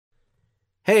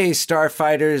Hey,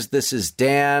 Starfighters, this is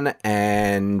Dan,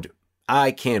 and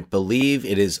I can't believe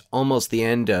it is almost the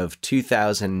end of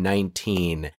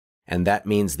 2019, and that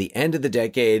means the end of the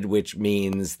decade, which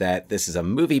means that this is a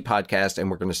movie podcast,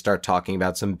 and we're going to start talking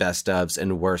about some best ofs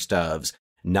and worst ofs,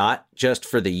 not just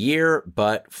for the year,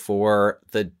 but for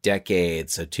the decade.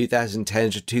 So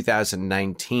 2010 to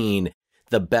 2019,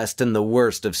 the best and the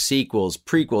worst of sequels,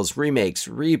 prequels, remakes,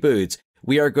 reboots.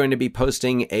 We are going to be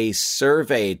posting a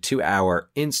survey to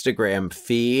our Instagram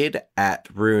feed at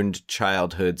Ruined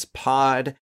Childhoods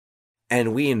Pod.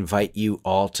 And we invite you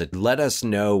all to let us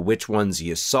know which ones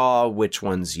you saw, which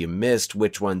ones you missed,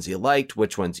 which ones you liked,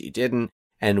 which ones you didn't,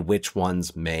 and which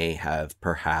ones may have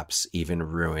perhaps even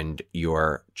ruined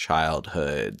your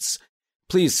childhoods.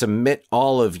 Please submit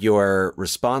all of your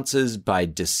responses by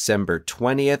December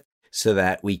 20th. So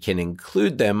that we can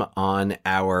include them on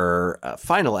our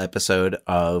final episode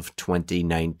of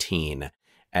 2019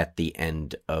 at the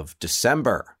end of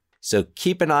December. So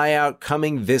keep an eye out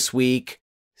coming this week.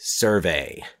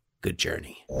 Survey. Good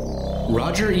journey.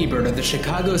 Roger Ebert of the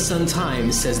Chicago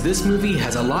Sun-Times says this movie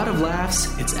has a lot of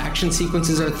laughs, its action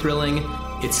sequences are thrilling,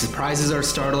 its surprises are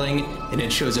startling, and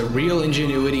it shows a real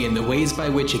ingenuity in the ways by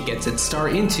which it gets its star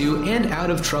into and out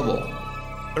of trouble.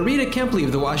 Rita Kempley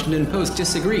of The Washington Post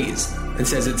disagrees and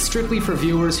says it's strictly for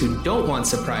viewers who don't want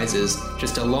surprises,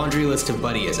 just a laundry list of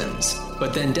buddyisms.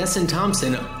 But then Desson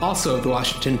Thomson, also of The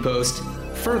Washington Post,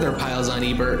 further piles on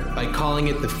Ebert by calling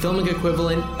it the filmic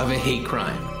equivalent of a hate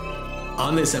crime.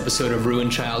 On this episode of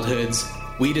Ruined Childhoods,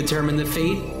 we determine the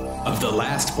fate of The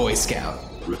Last Boy Scout.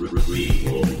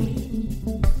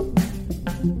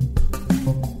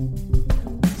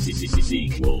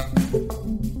 Sequel.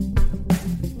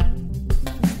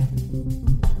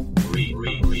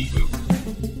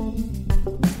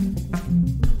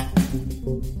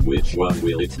 Which one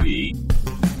will it be?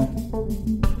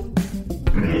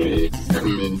 It's the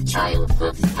Ruined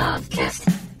Childhoods Podcast.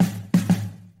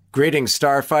 Greetings,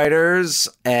 Starfighters,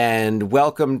 and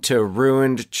welcome to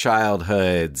Ruined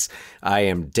Childhoods. I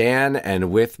am Dan, and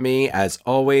with me, as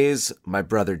always, my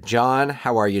brother John.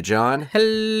 How are you, John?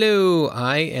 Hello,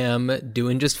 I am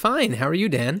doing just fine. How are you,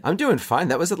 Dan? I'm doing fine.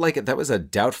 That was a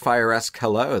Doubtfire-esque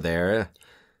hello there.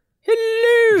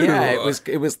 Hello. Yeah,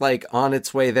 it was like on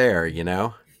its way there, you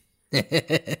know? You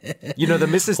know, the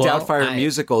Mrs. Doubtfire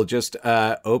musical just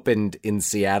opened in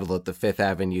Seattle at the Fifth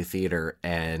Avenue Theater,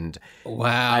 and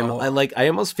wow, I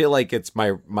almost feel like it's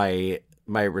my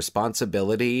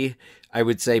responsibility. I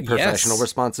would say professional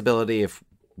responsibility if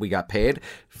we got paid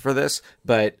for this,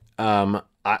 but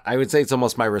I would say it's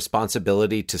almost my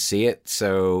responsibility to see it.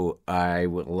 So I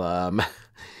will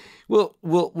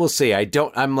we'll see.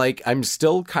 I'm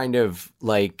still kind of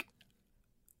like.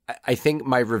 I think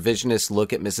my revisionist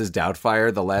look at Mrs.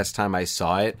 Doubtfire the last time I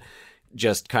saw it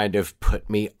just kind of put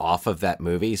me off of that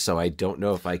movie, so I don't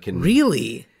know if I can...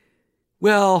 Really?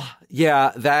 Well,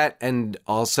 yeah, that, and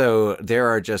also there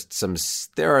are some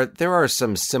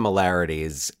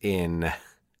similarities in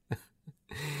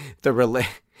the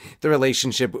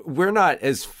relationship. We're not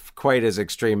as quite as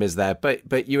extreme as that,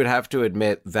 but you would have to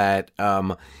admit that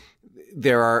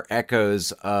there are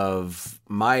echoes of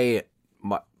my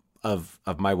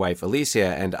wife Alicia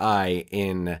and I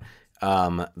in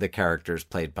the characters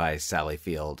played by Sally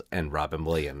Field and Robin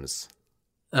Williams.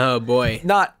 Oh boy.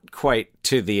 Not quite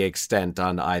to the extent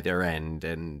on either end,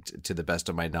 and to the best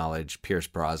of my knowledge, Pierce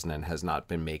Brosnan has not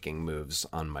been making moves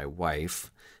on my wife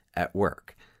at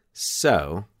work.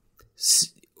 So,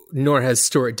 nor has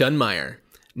Stuart Dunmire.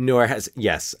 Nor has,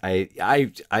 yes,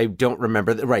 I don't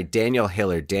remember right, Daniel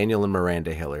and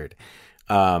Miranda Hillard.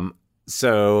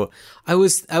 So I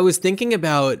was thinking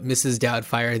about Mrs.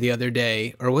 Doubtfire the other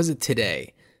day, or was it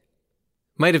today?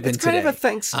 Might have been today. It's kind of a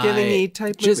Thanksgiving-y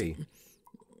type movie.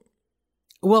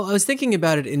 Well, I was thinking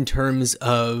about it in terms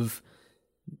of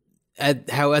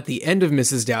how at the end of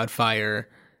Mrs. Doubtfire,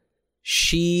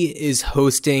 she is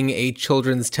hosting a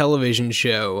children's television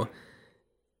show.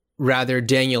 Rather,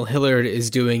 Daniel Hillard is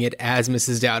doing it as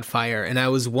Mrs. Doubtfire. And I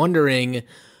was wondering,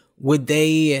 would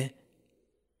they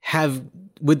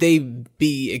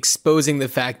be exposing the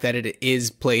fact that it is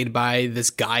played by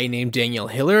this guy named Daniel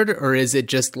Hillard? Or is it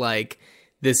just like,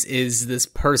 this is this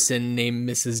person named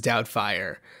Mrs.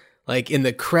 Doubtfire? Like, in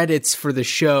the credits for the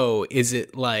show, is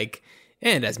it like,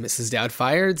 and as Mrs.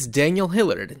 Doubtfire, it's Daniel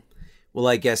Hillard? Well,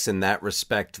 I guess in that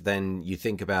respect, then you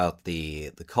think about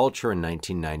the culture in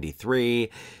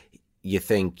 1993. You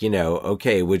think,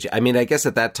 okay, I guess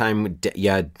at that time,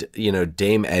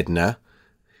 Dame Edna.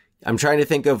 I'm trying to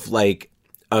think of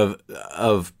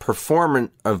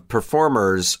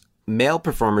performers, male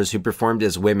performers who performed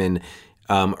as women,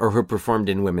 or who performed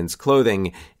in women's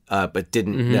clothing, but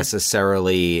didn't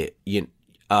necessarily,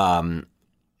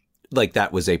 like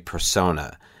that was a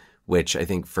persona, which I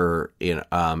think for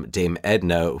Dame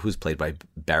Edna, who's played by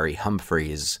Barry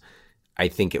Humphries, I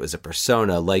think it was a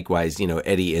persona. Likewise,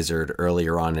 Eddie Izzard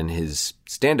earlier on in his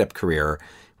stand-up career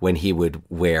when he would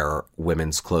wear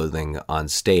women's clothing on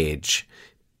stage,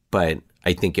 but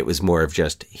I think it was more of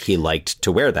just he liked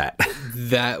to wear that.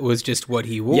 That was just what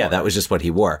he wore. Yeah, that was just what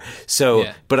he wore. So,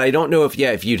 but I don't know if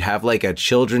you'd have like a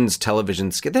children's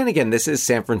television skit. Then again, this is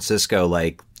San Francisco,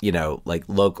 like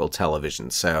local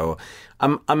television. So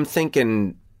I'm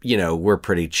thinking, we're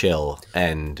pretty chill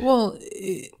and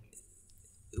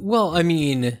well, I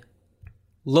mean,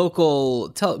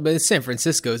 but San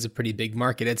Francisco is a pretty big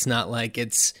market. It's not like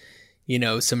it's,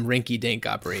 some rinky-dink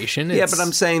operation. But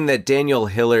I'm saying that Daniel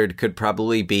Hillard could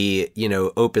probably be,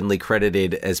 openly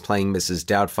credited as playing Mrs.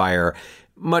 Doubtfire,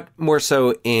 much more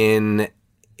so in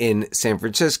San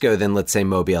Francisco than, let's say,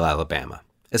 Mobile, Alabama,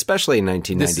 especially in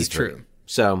 1993. This is true.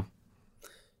 So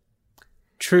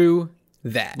true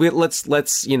that. Let's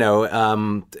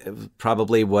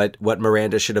probably what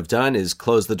Miranda should have done is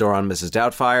close the door on Mrs.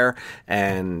 Doubtfire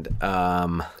and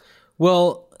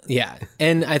well, yeah,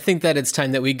 and I think that it's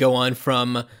time that we go on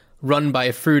from run-by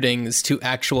fruitings to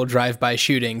actual drive-by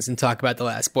shootings and talk about The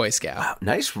Last Boy Scout. Wow,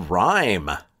 nice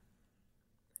rhyme.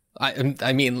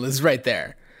 I mean, it's right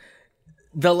there.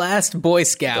 The Last Boy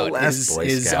Scout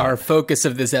is our focus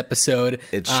of this episode.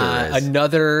 It sure is.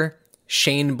 Another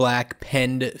Shane Black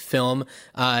penned film.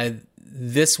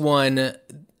 This one,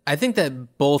 I think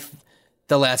that both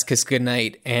The Last Kiss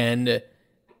Goodnight and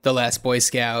The Last Boy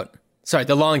Scout,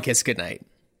 The Long Kiss Goodnight.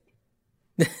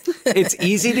 It's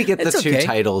easy to get the two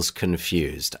titles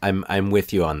confused. I'm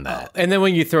with you on that. And then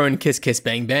when you throw in Kiss Kiss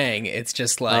Bang Bang, it's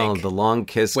just like The Long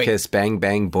Kiss Kiss Bang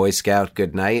Bang Boy Scout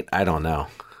Goodnight. I don't know.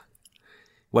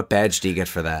 What badge do you get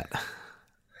for that?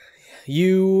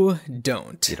 You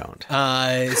don't. You don't.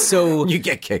 So you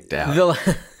get kicked out.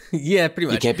 Yeah, pretty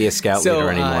much. You can't be a scout leader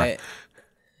anymore.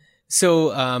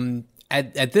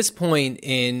 At this point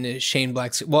in Shane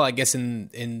Black's, well, I guess in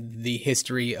the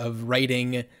history of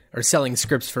writing or selling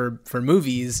scripts for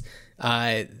movies,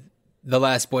 The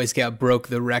Last Boy Scout broke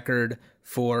the record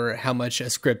for how much a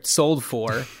script sold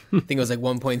for. I think it was like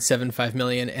 $1.75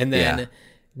 million. And then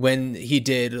when he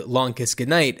did Long Kiss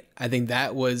Goodnight, I think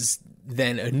that was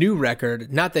then a new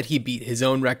record. Not that he beat his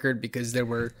own record, because there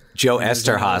were Joe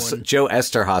Esterhaus. Joe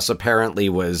Esterhaus apparently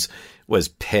was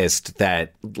pissed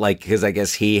that, like, because I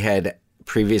guess he had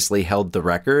previously held the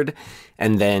record,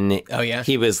 and then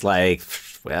he was like,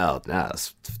 well, no,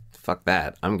 fuck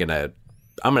that, I'm gonna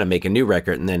make a new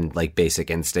record. And then, like, Basic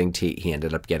Instinct, he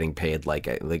ended up getting paid like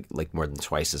more than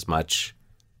twice as much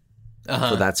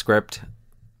for that script.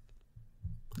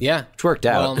 Yeah, which worked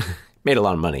out. Well, made a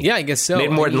lot of money. Yeah, I guess so.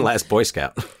 Made more than Last Boy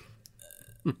Scout.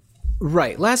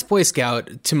 Right. Last Boy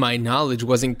Scout, to my knowledge,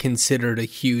 wasn't considered a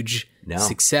huge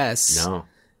success. No.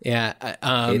 Yeah.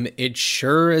 It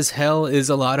sure as hell is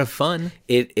a lot of fun.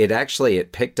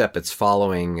 It picked up its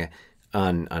following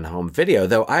on home video,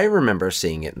 though I remember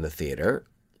seeing it in the theater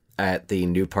at the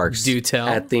New Park. Do tell.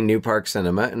 At the New Park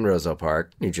Cinema in Roselle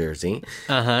Park, New Jersey.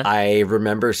 Uh-huh. I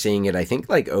remember seeing it, I think,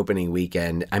 like opening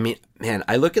weekend. I mean, man,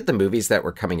 I look at the movies that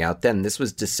were coming out then. This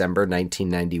was December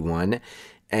 1991.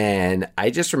 And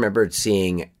I just remembered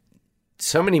seeing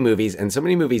so many movies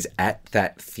at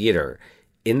that theater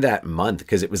in that month,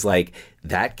 because it was like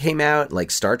that came out,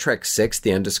 like Star Trek VI,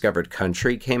 The Undiscovered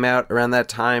Country came out around that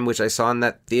time, which I saw in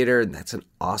that theater. And that's an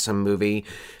awesome movie.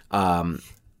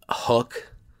 Hook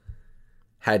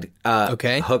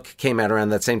Hook came out around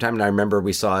that same time, and I remember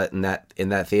we saw it in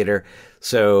that theater.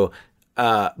 So,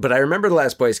 but I remember The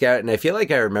Last Boy Scout, and I feel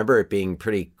like I remember it being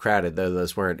pretty crowded, though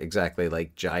those weren't exactly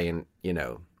like giant,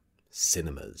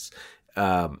 cinemas.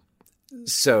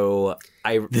 So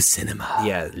the cinema.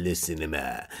 Yeah, the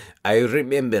cinema. I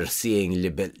remember seeing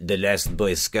The Last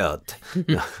Boy Scout.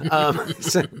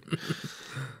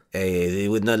 They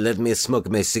would not let me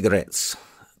smoke my cigarettes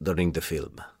during the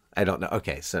film. I don't know.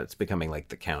 Okay, so it's becoming like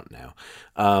The Count now.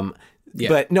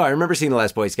 But no, I remember seeing The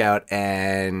Last Boy Scout,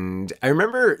 and I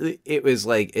remember it was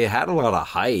like, it had a lot of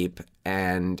hype,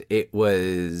 and it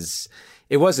wasn't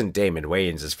Damon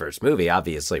Wayans' first movie.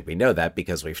 Obviously, we know that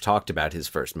because we've talked about his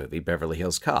first movie, Beverly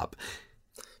Hills Cop.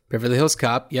 Beverly Hills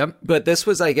Cop, yep. But this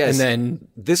was, I guess, and then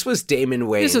this was Damon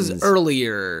Wayans. This is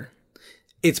earlier.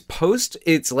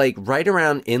 It's like right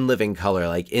around In Living Color.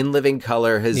 Like In Living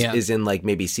Color is in like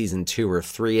maybe season 2 or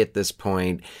 3 at this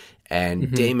point.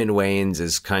 And Damon Wayans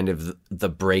is kind of the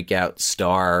breakout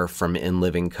star from In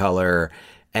Living Color.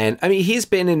 And I mean, he's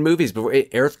been in movies before.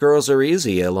 Earth Girls Are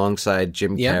Easy alongside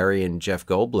Jim Yeah. Carrey and Jeff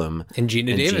Goldblum. And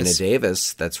Gina Davis. Gina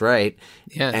Davis, that's right.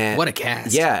 Yeah, And- what a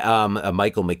cast. Yeah,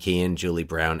 Michael McKean, Julie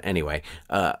Brown. Anyway,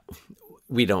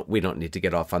 we don't need to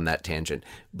get off on that tangent.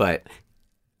 But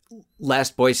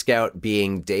Last Boy Scout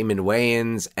being Damon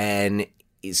Wayans, and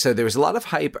so there was a lot of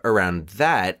hype around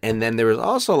that. And then there was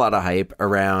also a lot of hype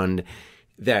around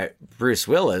that Bruce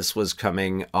Willis was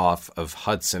coming off of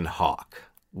Hudson Hawk,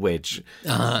 which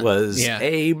was yeah.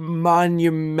 a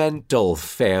monumental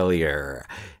failure.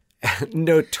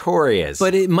 Notorious.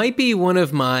 But it might be one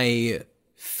of my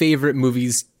favorite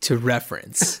movies to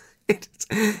reference.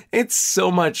 It's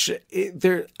so much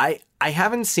there. I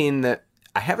haven't seen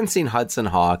Hudson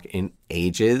Hawk in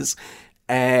ages,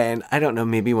 and I don't know,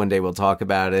 maybe one day we'll talk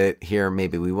about it here,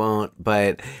 maybe we won't,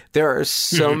 but there are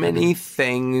so many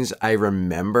things I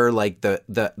remember, like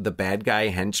the bad guy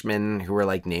henchmen who were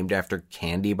like named after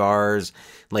candy bars,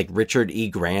 like Richard E.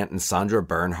 Grant and Sandra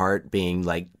Bernhardt being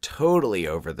like totally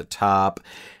over the top.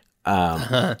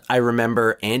 I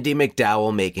remember Andy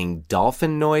McDowell making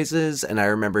dolphin noises, and I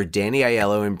remember Danny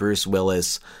Aiello and Bruce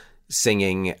Willis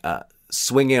singing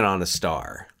Swinging on a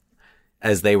Star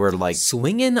as they were like,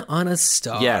 Swinging on a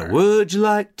Star. yeah, would you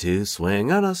like to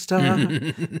swing on a star?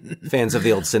 Fans of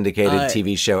the old syndicated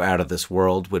TV show Out of This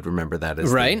World would remember that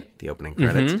as Right. the opening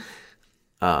credits.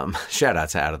 Shout out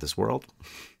to Out of This World.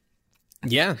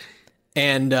 Yeah.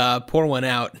 And pour one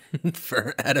out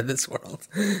for Out of This World.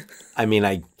 I mean,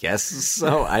 I guess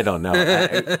so. I don't know.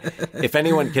 If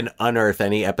anyone can unearth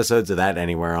any episodes of that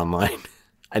anywhere online.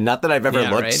 And not that I've ever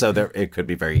looked, right? so it could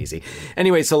be very easy.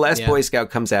 Anyway, so Last Boy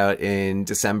Scout comes out in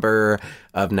December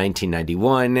of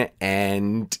 1991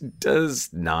 and does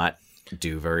not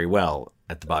do very well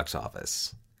at the box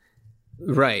office.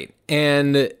 Right.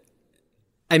 And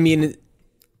I mean,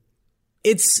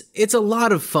 it's a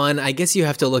lot of fun. I guess you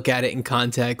have to look at it in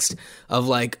context of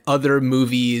like other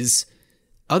movies,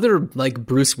 other like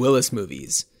Bruce Willis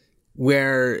movies,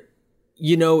 where,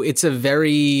 you know, it's a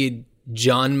very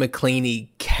John McClane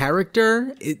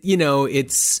character. It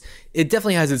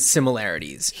definitely has its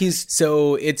similarities.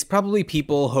 So it's probably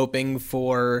people hoping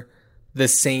for the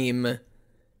same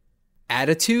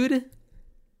attitude,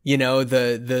 you know,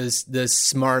 the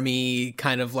smarmy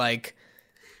kind of like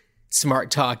smart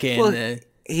talking. Well,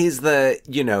 he's the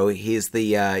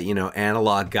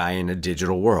analog guy in a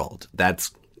digital world.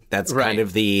 That's Right. kind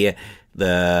of the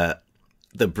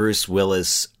Bruce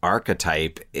Willis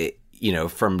archetype.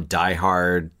 From Die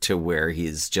Hard to where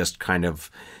he's just kind of,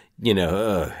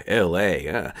 LA,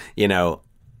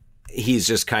 he's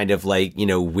just kind of like,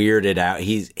 weirded out.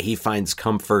 He finds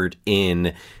comfort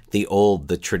in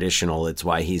the traditional. It's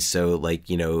why he's so like,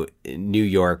 New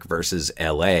York versus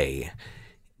LA.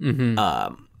 Mm-hmm.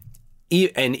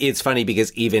 And it's funny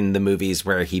because even the movies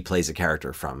where he plays a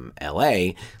character from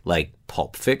LA, like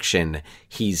Pulp Fiction,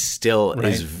 he's still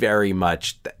is very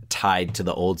much tied to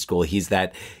the old school. He's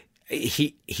that.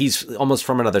 He's almost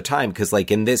from another time because,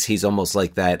 like, in this, he's almost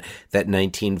like that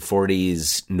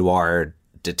 1940s noir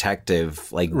detective,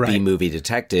 like B-movie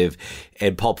detective.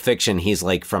 In Pulp Fiction, he's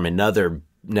like from another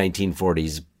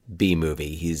 1940s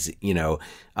B-movie. He's,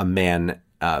 a man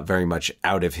very much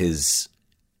out of his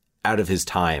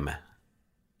time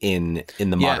in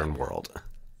the modern world.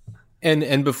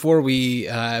 And before we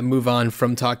move on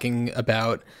from talking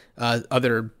about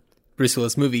other Bruce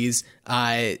Willis movies,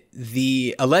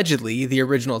 allegedly the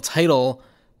original title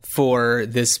for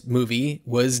this movie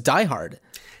was Die Hard,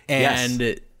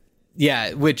 and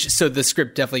so the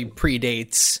script definitely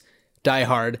predates Die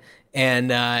Hard.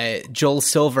 And Joel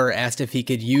Silver asked if he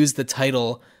could use the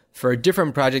title for a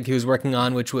different project he was working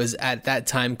on, which was at that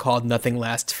time called Nothing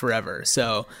Lasts Forever.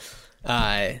 So,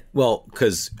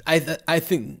 because I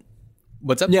think.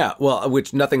 What's up? Yeah, well,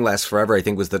 which Nothing Lasts Forever, I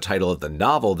think, was the title of the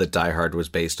novel that Die Hard was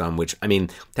based on, which, I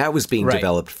mean, that was being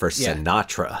developed for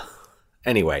Sinatra.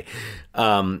 Anyway,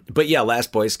 but yeah,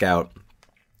 Last Boy Scout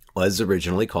was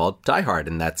originally called Die Hard,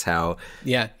 and that's how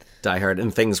Die Hard,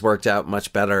 and things worked out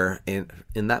much better in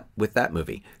that with that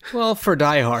movie. Well, for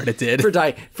Die Hard, it did. For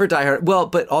Die Hard. Well,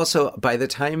 but also, by the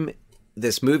time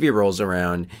this movie rolls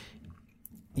around,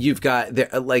 you've got,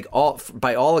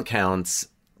 by all accounts,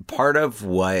 part of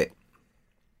what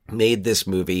made this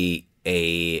movie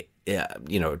a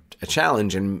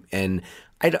challenge, and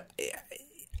I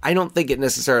don't think it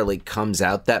necessarily comes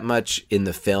out that much in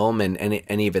the film, and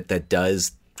any of it that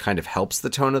does kind of helps the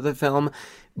tone of the film,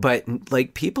 but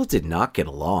like people did not get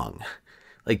along.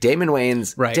 Like Damon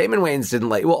Wayans didn't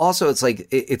like. Well, also it's like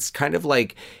it's kind of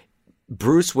like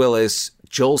Bruce Willis,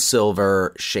 Joel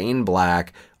Silver, Shane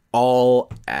Black, all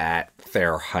at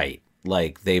their height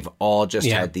Like they've all just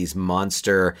had these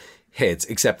monster hits,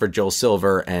 except for Joel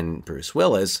Silver and Bruce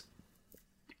Willis,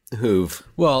 who've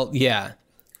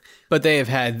but they have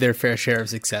had their fair share of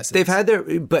successes. They've had their,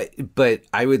 but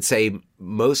I would say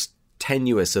most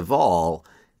tenuous of all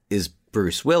is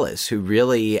Bruce Willis, who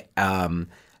really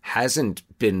hasn't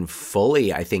been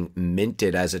fully, I think,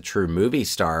 minted as a true movie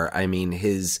star. I mean,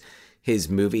 his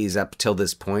movies up till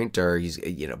this point are,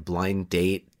 Blind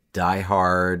Date, Die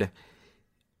Hard.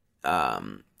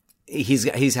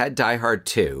 He's had Die Hard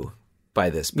 2 by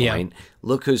this point. Yeah.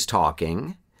 Look Who's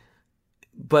Talking.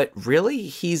 But really,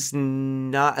 he's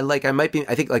not, like, I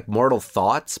think like Mortal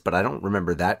Thoughts, but I don't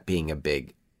remember that being a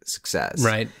big success.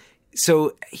 Right.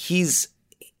 So he's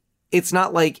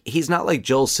not like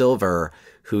Joel Silver,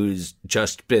 who's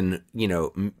just been,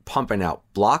 pumping out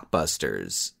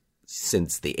blockbusters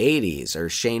since the 80s, or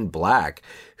Shane Black,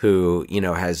 who,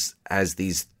 has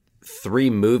these 3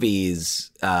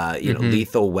 movies,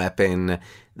 Lethal Weapon,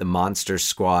 The Monster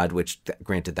Squad, which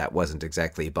granted that wasn't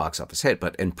exactly a box office hit,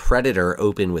 and Predator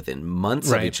open within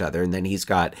months of each other. And then he's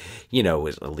got,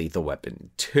 Lethal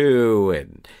Weapon 2,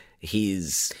 and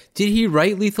did he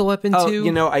write Lethal Weapon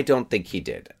 2? I don't think he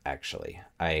did, actually.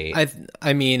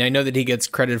 I mean, I know that he gets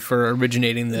credit for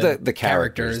originating the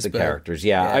characters. The characters,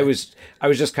 yeah. I was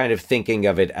just kind of thinking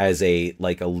of it as a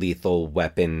Lethal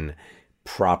Weapon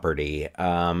property.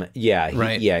 And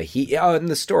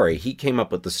the story. He came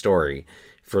up with the story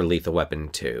for Lethal Weapon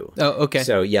 2. Oh, okay.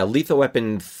 So, yeah, Lethal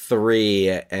Weapon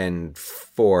 3 and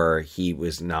 4,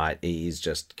 he's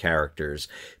just characters.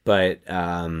 But,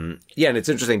 and it's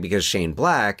interesting because Shane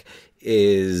Black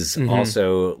is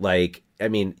also,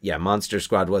 Monster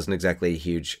Squad wasn't exactly a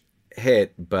huge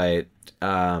hit, but,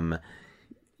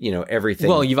 everything.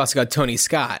 Well, you've also got Tony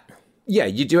Scott. Yeah,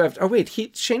 you do have. Oh, wait,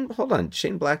 hold on.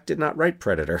 Shane Black did not write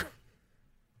Predator.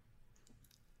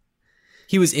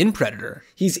 He was in Predator.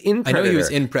 He's in Predator. I know he was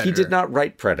in Predator. He did not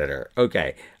write Predator.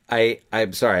 Okay.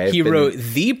 I'm sorry. He wrote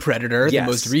The Predator, the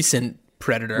most recent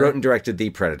Predator. Wrote and directed The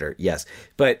Predator, yes.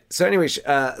 But, so anyway,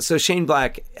 so Shane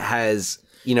Black has,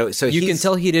 so you can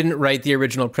tell he didn't write the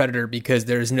original Predator because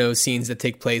there's no scenes that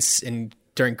take place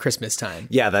during Christmas time.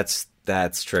 Yeah, that's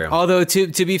true. Although,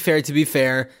 to be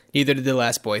fair, neither did The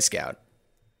Last Boy Scout.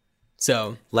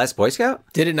 So Last Boy Scout?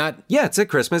 Did it not? Yeah, it's a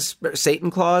Christmas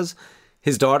Satan Claus.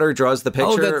 His daughter draws the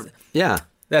picture.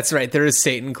 That's right. There is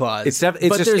Satan Claus. It's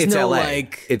LA.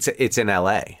 It's in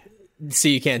LA. So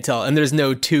you can't tell. And there's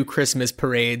no 2 Christmas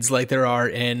parades like there are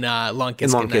in Long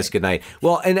Kiss Goodnight.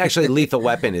 Well, and actually Lethal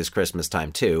Weapon is Christmas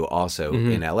time too, also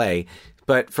in LA.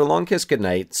 But for Long Kiss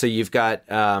Goodnight, so you've got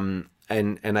and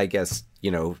I guess,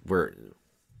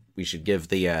 we should give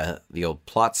the old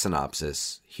plot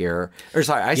synopsis here. Or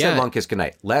sorry, I said Long Kiss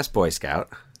Goodnight. Last Boy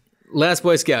Scout. Last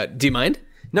Boy Scout. Do you mind?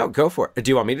 No, go for it.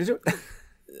 Do you want me to do it?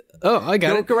 Oh, I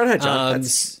got it. Go right ahead, John.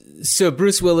 So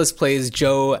Bruce Willis plays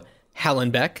Joe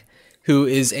Hallenbeck, who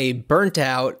is a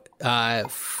burnt-out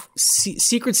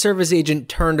Secret Service agent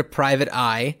turned private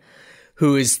eye,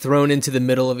 who is thrown into the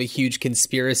middle of a huge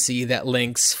conspiracy that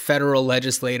links federal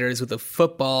legislators with a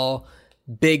football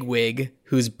bigwig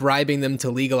who's bribing them to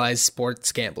legalize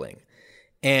sports gambling.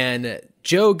 And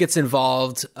Joe gets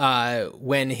involved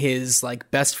when his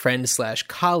best friend /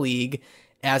 colleague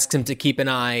asks him to keep an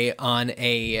eye on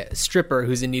a stripper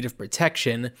who's in need of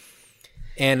protection.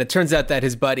 And it turns out that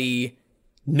his buddy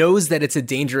knows that it's a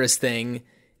dangerous thing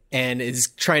and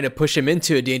is trying to push him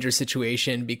into a dangerous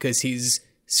situation because he's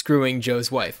screwing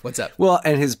Joe's wife. What's up? Well,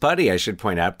 and his buddy, I should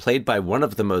point out, played by one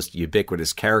of the most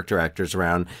ubiquitous character actors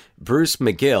around, Bruce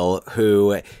McGill,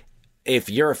 who,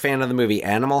 if you're a fan of the movie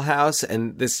Animal House,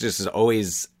 and this just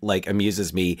always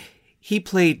amuses me, he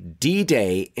played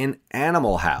D-Day in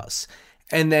Animal House.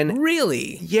 And then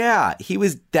really, yeah,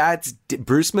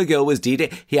 Bruce McGill was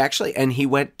D-Day. He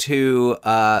went to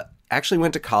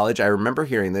college. I remember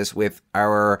hearing this with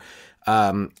our,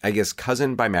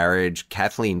 cousin by marriage,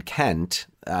 Kathleen Kent,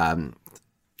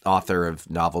 author of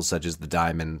novels such as The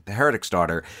Diamond, The Heretic's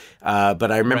Daughter.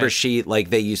 But I remember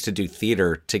they used to do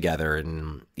theater together,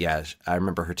 and yeah, I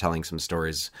remember her telling some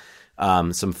stories.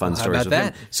 Some fun stories with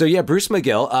him. So yeah, Bruce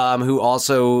McGill, who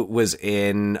also was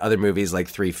in other movies like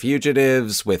Three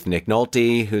Fugitives with Nick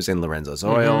Nolte, who's in Lorenzo's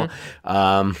Oil.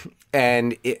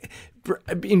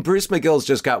 Bruce McGill's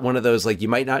just got one of those, you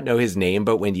might not know his name,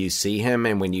 but when you see him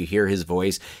and when you hear his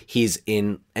voice, he's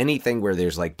in anything where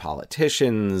there's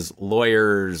politicians,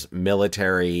 lawyers,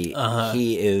 military.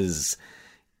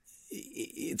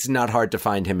 It's not hard to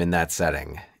find him in that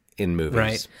setting in movies.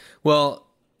 Right. Well,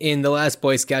 in The Last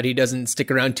Boy Scout, he doesn't stick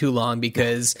around too long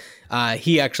because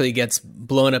he actually gets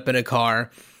blown up in a car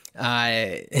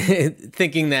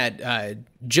thinking that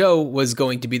Joe was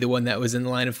going to be the one that was in the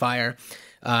line of fire.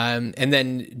 And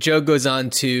then Joe goes on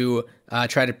to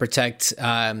try to protect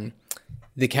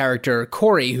the character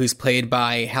Corey, who's played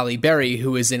by Halle Berry,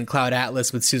 who is in Cloud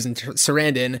Atlas with Susan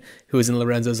Sarandon, who is in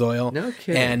Lorenzo's Oil. No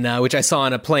kidding. And which I saw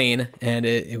on a plane, and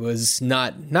it was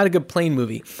not a good plane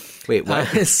movie. Wait,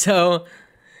 what? So,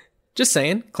 just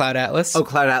saying, Cloud Atlas. Oh,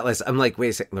 Cloud Atlas. I'm like, wait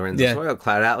a second, Lorenzo's Oil,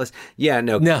 Cloud Atlas. Yeah,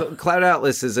 no. Cloud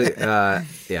Atlas is a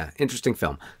interesting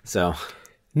film. So,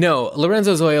 no,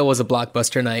 Lorenzo's Oil was a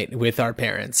blockbuster night with our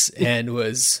parents and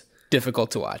was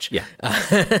difficult to watch. Yeah.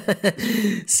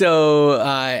 So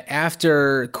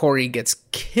after Corey gets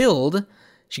killed,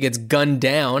 she gets gunned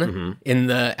down in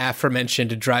the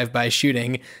aforementioned drive-by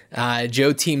shooting.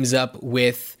 Joe teams up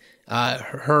with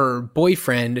her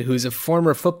boyfriend, who's a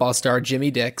former football star,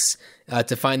 Jimmy Dix,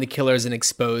 to find the killers and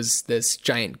expose this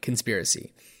giant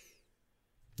conspiracy.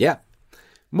 Yeah.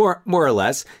 More or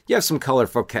less. You have some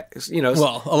colorful,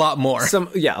 well, a lot more.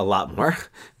 A lot more.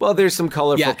 Well, there's some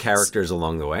colorful characters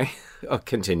along the way. I'll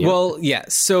continue. Well, yeah.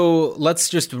 So let's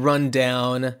just run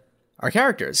down our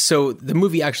characters. So the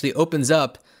movie actually opens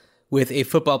up with a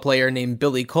football player named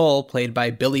Billy Cole, played by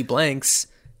Billy Blanks,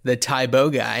 the Tae Bo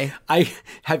guy.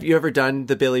 Have you ever done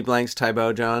the Billy Blanks Tae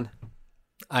Bo, John?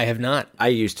 I have not. I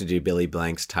used to do Billy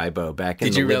Blanks Tae Bo back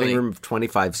in the living room of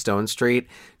 25 Stone Street.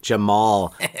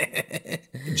 Jamal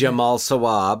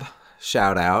Sawab,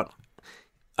 shout out.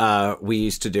 We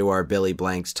used to do our Billy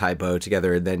Blanks Tae Bo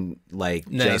together, and then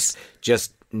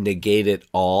just negate it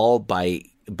all by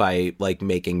like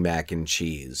making mac and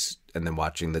cheese and then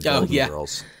watching the Golden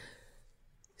Girls.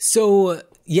 So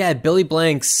yeah, Billy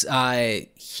Blanks,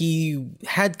 he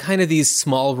had kind of these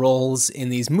small roles in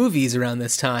these movies around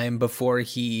this time before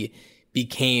he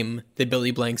became the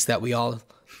Billy Blanks that we all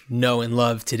know and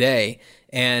love today.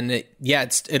 And yeah,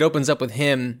 it opens up with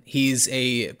him. He's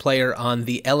a player on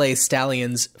the LA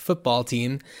Stallions football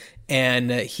team, and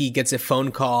he gets a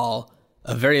phone call,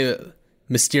 a very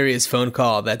mysterious phone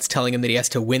call that's telling him that he has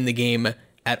to win the game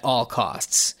at all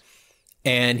costs.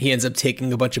 And he ends up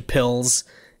taking a bunch of pills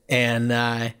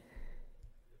and,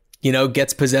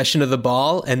 gets possession of the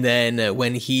ball. And then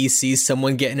when he sees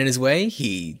someone getting in his way,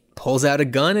 he pulls out a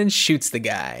gun and shoots the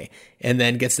guy, and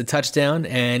then gets the touchdown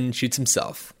and shoots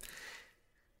himself.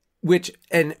 Which,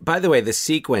 and by the way, the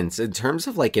sequence, in terms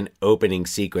of like an opening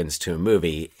sequence to a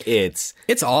movie, it's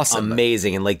awesome.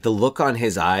 Amazing. And like the look on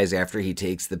his eyes after he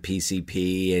takes the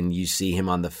PCP and you see him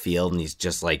on the field and he's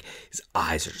just like, his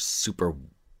eyes are super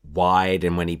wide.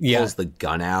 And when he pulls the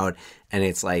gun out and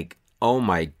it's like, oh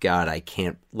my God, I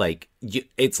can't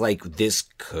it's like this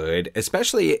could,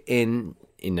 especially in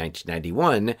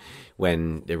 1991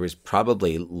 when there was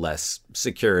probably less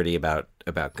security about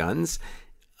guns.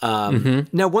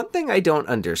 Now, one thing I don't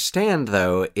understand,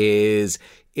 though, is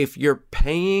if you're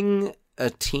paying a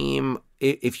team,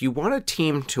 if you want a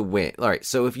team to win, all right,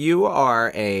 so if you are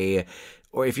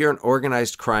or if you're an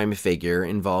organized crime figure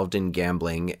involved in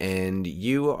gambling and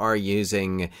you are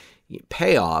using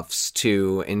payoffs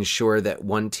to ensure that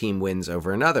one team wins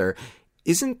over another,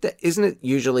 isn't it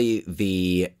usually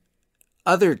the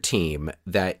other team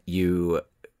that you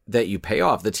pay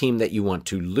off, the team that you want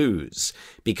to lose,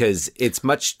 because it's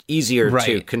much easier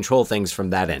to control things from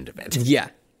that end of it. Yeah.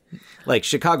 Like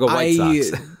Chicago White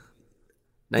Sox.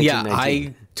 Yeah,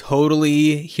 I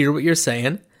totally hear what you're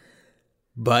saying,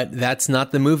 but that's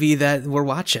not the movie that we're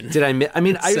watching. Did I miss? I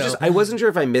mean, I wasn't sure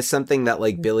if I missed something that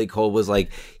like Billy Cole was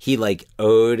like, he like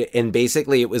owed, and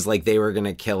basically it was like they were going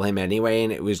to kill him anyway.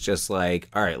 And it was just like,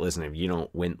 all right, listen, if you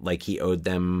don't win, like he owed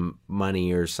them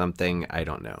money or something. I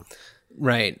don't know.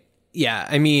 Right. Yeah.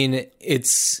 I mean,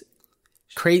 it's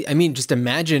crazy. I mean, just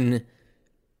imagine,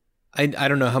 I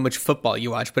don't know how much football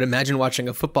you watch, but imagine watching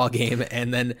a football game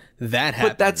and then that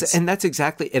happens. But that's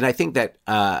exactly, and I think that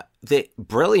they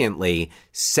brilliantly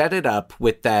set it up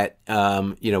with that,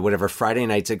 whatever, Friday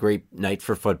night's a great night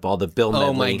for football, the Bill Medley.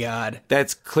 Oh my God.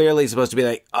 That's clearly supposed to be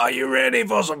like, are you ready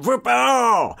for some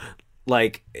football?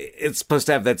 Like, it's supposed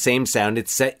to have that same sound.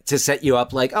 It's set to set you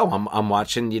up like, oh, I'm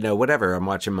watching, whatever. I'm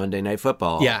watching Monday Night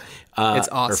Football. Yeah, it's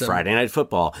awesome. Or Friday Night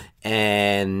Football.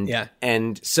 And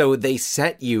so they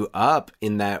set you up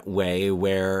in that way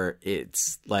where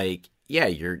it's like, yeah,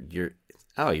 you're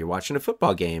watching a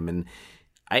football game. And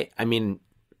I mean,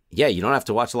 yeah, you don't have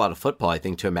to watch a lot of football, I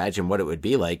think, to imagine what it would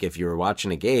be like if you were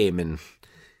watching a game and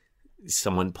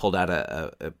someone pulled out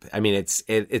I mean, it's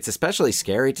especially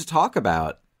scary to talk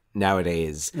about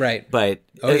nowadays, right? But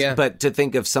but to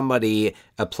think of somebody,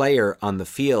 a player on the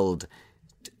field,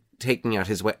 taking out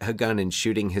his gun and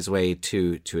shooting his way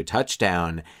to a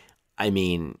touchdown, I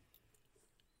mean,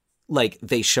 like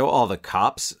they show all the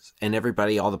cops and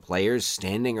everybody, all the players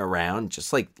standing around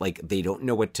just like they don't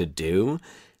know what to do.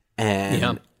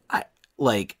 And I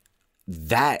like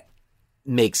that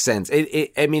makes sense.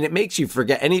 I mean, it makes you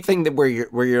forget anything that where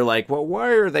you're like, well, why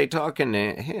are they talking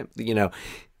to him? You know,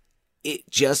 it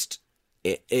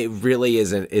really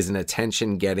is an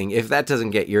attention getting. If that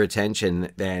doesn't get your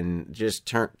attention, then just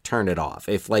turn it off.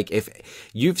 If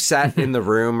you've sat in the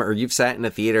room or you've sat in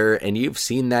a theater and you've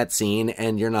seen that scene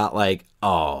and you're not like,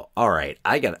 oh, all right,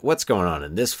 I got it. What's going on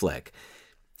in this flick?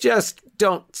 Just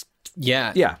don't.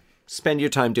 Yeah. Spend your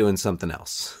time doing something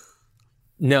else.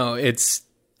 No, it's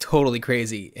totally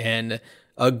crazy and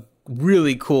a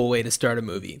really cool way to start a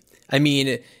movie. I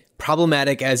mean,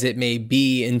 problematic as it may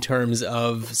be in terms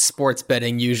of sports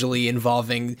betting, usually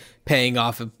involving paying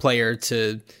off a player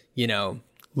to, you know,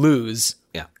 lose.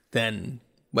 Yeah. Then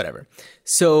whatever.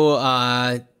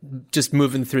 So just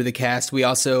moving through the cast, we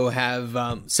also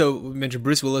have, so we mentioned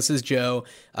Bruce Willis as Joe.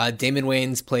 Damon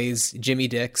Wayans plays Jimmy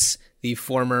Dix, the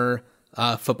former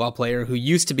football player who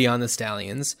used to be on the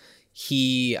Stallions.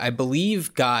 He, I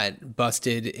believe, got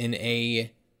busted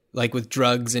with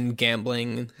drugs and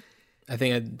gambling. I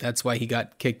think that's why he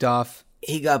got kicked off.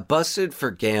 He got busted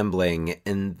for gambling,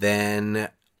 and then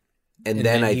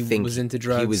I think was into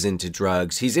drugs. He was into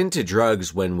drugs. He's into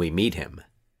drugs when we meet him.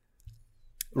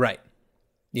 Right.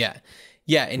 Yeah.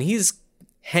 Yeah, and he's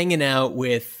hanging out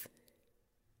with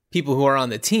people who are on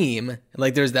the team.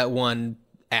 Like there's that one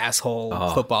asshole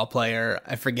football player.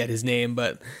 I forget his name,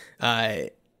 but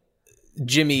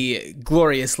Jimmy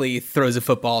gloriously throws a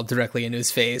football directly into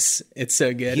his face. It's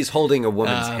so good. He's holding a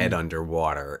woman's head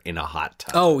underwater in a hot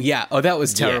tub. Oh, yeah. Oh, that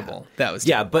was terrible. Yeah. That was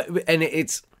terrible. But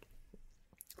it's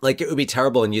like it would be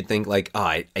terrible and you'd think like, oh,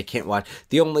 I can't watch.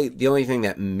 The only thing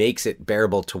that makes it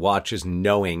bearable to watch is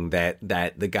knowing that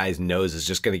the guy's nose is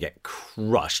just going to get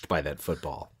crushed by that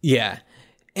football. Yeah.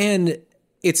 And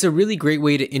it's a really great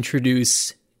way to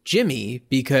introduce Jimmy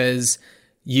because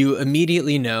you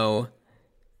immediately know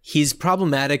he's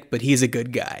problematic, but he's a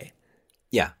good guy.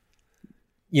 Yeah.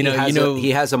 He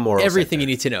has a moral everything center. You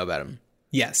need to know about him.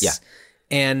 Yes. Yeah.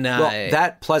 And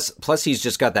that plus he's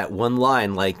just got that one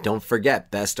line like, don't forget,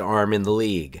 best arm in the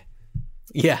league.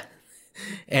 Yeah.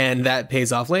 And that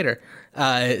pays off later.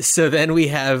 So then we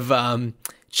have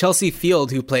Chelsea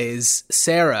Field, who plays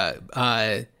Sarah,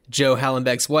 Joe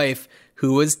Hallenbeck's wife,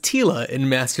 who was Tila in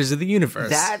Masters of the Universe.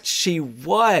 That she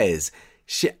was.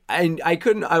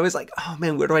 I was like, oh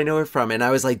man, where do I know her from? And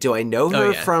I was like, do I know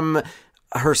her from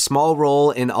her small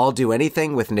role in I'll Do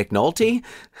Anything with Nick Nolte?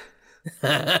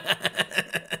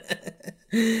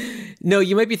 No,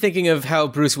 you might be thinking of how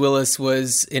Bruce Willis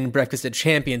was in Breakfast at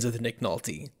Champions with Nick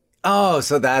Nolte. Oh,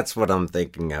 so that's what I'm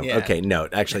thinking of. Yeah. Okay, no,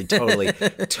 actually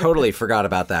totally forgot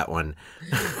about that one.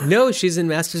 No, she's in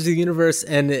Masters of the Universe,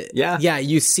 and yeah,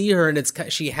 you see her, and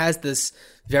she has this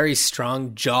very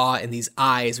strong jaw and these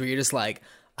eyes where you're just like,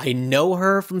 I know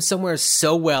her from somewhere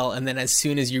so well, and then as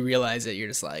soon as you realize it, you're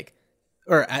just like,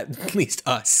 or at least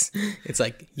us, it's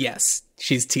like, yes,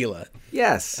 she's Tila.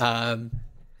 Yes. I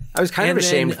was kind of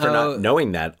ashamed for not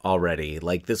knowing that already.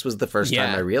 Like, this was the first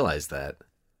time I realized that.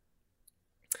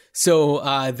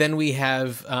 So then we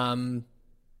have, I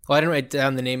didn't write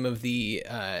down the name of the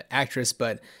actress,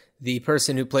 but the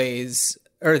person who plays,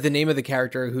 or the name of the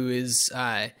character who is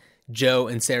Joe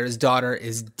and Sarah's daughter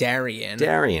is Darian.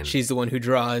 Darian. She's the one who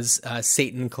draws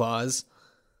Satan Claus.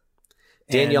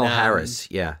 Danielle Harris,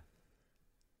 yeah.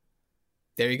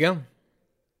 There you go.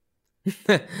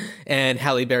 And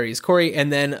Halle Berry is Corey.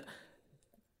 And then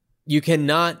you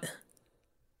cannot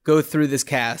go through this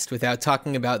cast without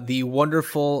talking about the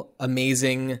wonderful,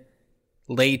 amazing,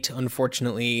 late,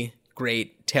 unfortunately,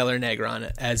 great Taylor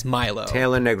Negron as Milo.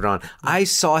 Taylor Negron. I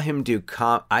saw him do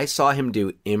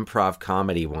improv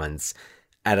comedy once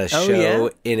at a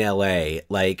show in LA.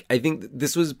 Like, I think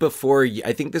this was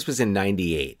in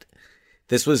 98.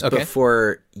 This was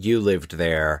before you lived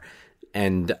there,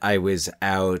 and I was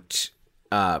out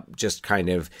just kind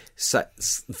of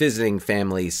visiting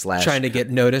family / trying to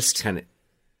get noticed. Kind of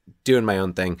doing my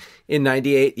own thing. In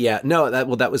 98,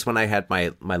 that was when I had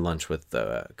my lunch with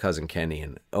Cousin Kenny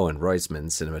and Owen Roisman,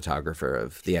 cinematographer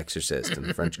of The Exorcist and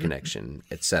The French Connection,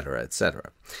 et cetera,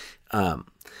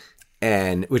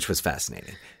 and which was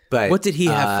fascinating. But what did he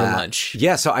have for lunch?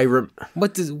 Yeah, so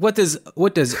what does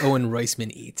Owen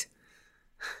Roisman eat?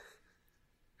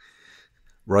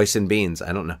 Royce and beans.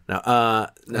 I don't know.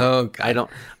 No, God. I don't.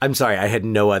 I'm sorry. I had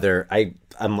no other. I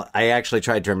actually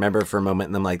tried to remember for a moment,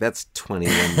 and I'm like, that's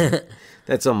 21.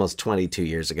 That's almost 22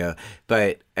 years ago.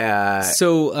 But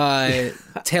Taylor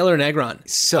Negron,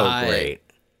 so great.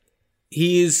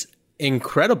 He's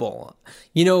incredible.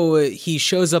 You know, he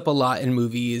shows up a lot in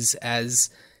movies as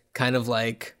kind of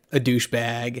like a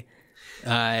douchebag.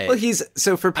 Well, he's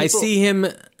so for people.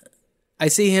 I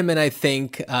see him, and I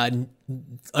think,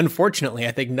 unfortunately,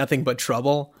 I think Nothing But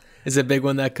Trouble is a big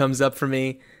one that comes up for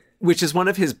me. Which is one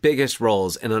of his biggest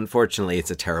roles, and unfortunately, it's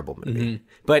a terrible movie. Mm-hmm.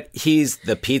 But he's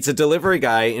the pizza delivery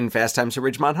guy in Fast Times at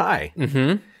Ridgemont High.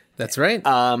 Mm-hmm. That's right.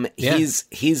 He's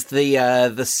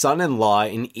the son-in-law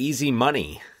in Easy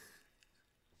Money.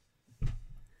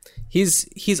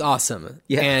 He's awesome,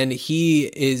 and he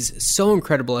is so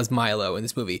incredible as Milo in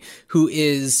this movie.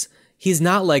 He's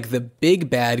not like the big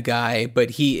bad guy,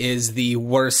 but he is the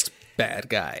worst bad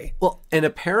guy. Well, and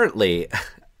apparently,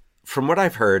 from what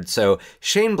I've heard, so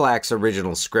Shane Black's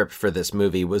original script for this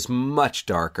movie was much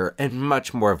darker and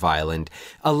much more violent.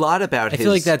 A lot about I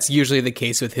feel like that's usually the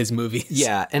case with his movies.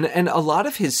 Yeah, and a lot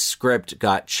of his script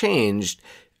got changed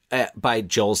by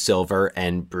Joel Silver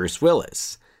and Bruce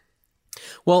Willis.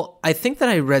 Well, I think that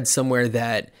I read somewhere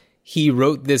that he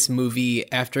wrote this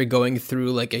movie after going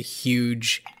through like a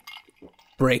huge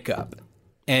breakup,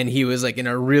 and he was like in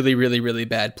a really, really, really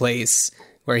bad place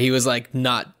where he was like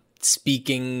not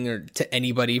speaking to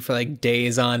anybody for like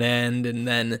days on end, and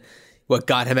then what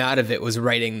got him out of it was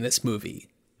writing this movie.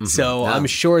 Mm-hmm. So I'm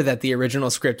sure that the original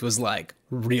script was like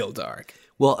real dark.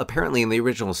 Well, apparently in the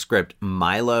original script,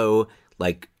 Milo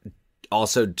like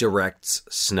also directs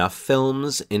snuff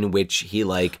films in which he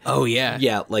like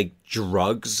like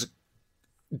drugs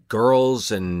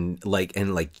girls and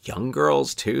young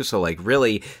girls too. So like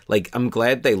really like I'm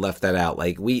glad they left that out.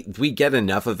 Like we get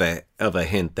enough of a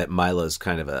hint that Milo's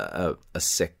kind of a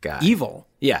sick guy. Evil.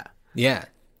 Yeah. Yeah.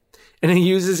 And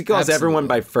he calls everyone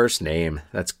by first name.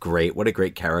 That's great. What a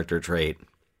great character trait.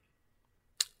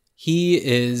 He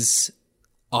is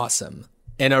awesome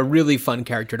and a really fun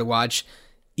character to watch,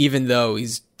 even though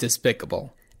he's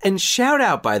despicable. And shout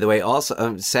out, by the way,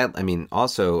 also,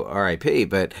 also R.I.P.,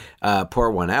 but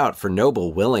pour one out for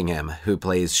Noble Willingham, who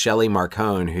plays Shelley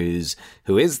Marcone,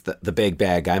 who is the big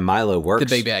bad guy. Milo works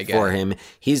the big bad guy for him.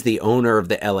 He's the owner of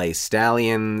the L.A.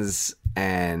 Stallions,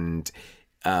 and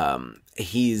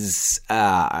he's,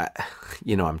 I'm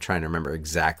trying to remember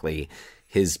exactly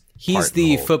his He's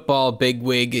the football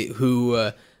bigwig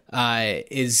who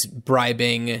is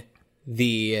bribing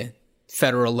the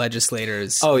federal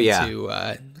legislators. Oh yeah,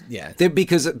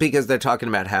 because they're talking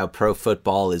about how pro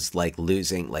football is like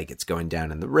losing, like it's going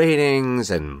down in the ratings,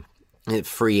 and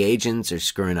free agents are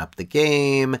screwing up the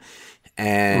game.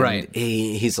 And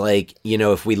he's like,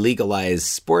 if we legalize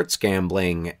sports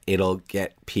gambling, it'll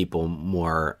get people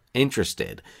more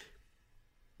interested,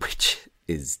 which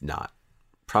is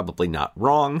probably not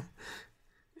wrong.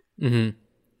 Mm-hmm.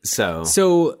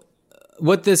 So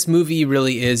what this movie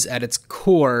really is at its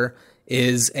core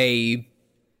is a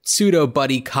pseudo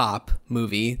buddy cop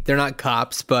movie. They're not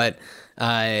cops, but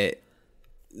this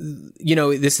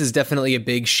is definitely a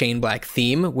big Shane Black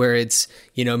theme where it's,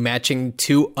 matching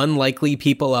two unlikely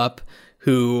people up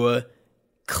who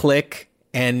click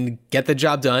and get the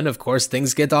job done. Of course,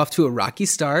 things get off to a rocky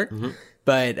start,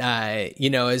 but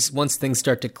as once things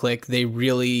start to click, they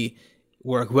really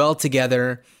work well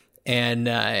together. And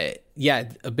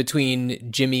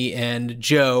between Jimmy and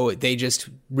Joe, they just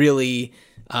really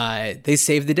they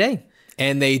save the day,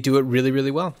 and they do it really, really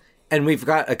well. And we've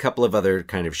got a couple of other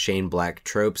kind of Shane Black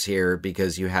tropes here,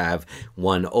 because you have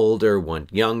one older, one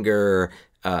younger,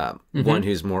 one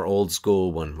who's more old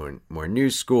school, one more new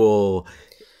school.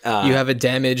 You have a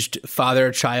damaged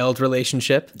father-child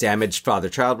relationship. Shane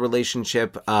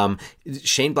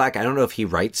Black, I don't know if he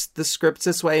writes the scripts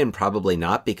this way, and probably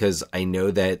not, because I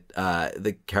know that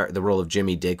the role of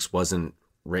Jimmy Dix wasn't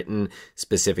written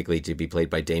specifically to be played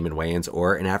by Damon Wayans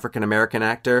or an African-American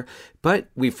actor. But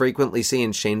we frequently see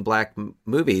in Shane Black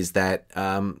movies that,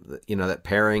 that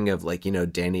pairing of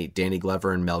Danny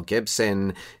Glover and Mel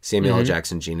Gibson, Samuel L.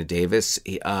 Jackson, Gina Davis,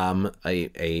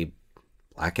 a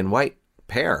black and white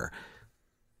pair.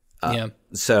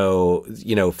 So,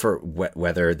 for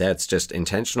whether that's just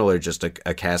intentional or just a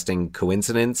casting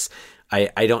coincidence,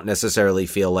 I don't necessarily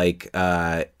feel like,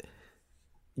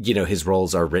 his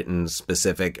roles are written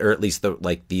specific, or at least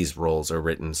these roles are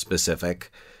written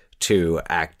specific to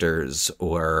actors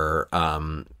or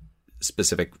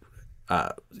specific,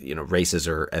 races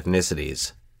or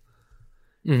ethnicities.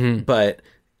 But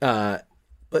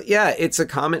yeah, it's a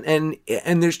comment,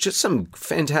 and there's just some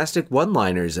fantastic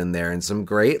one-liners in there, and some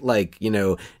great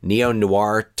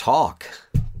neo-noir talk.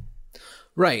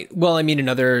 Right. Well, I mean,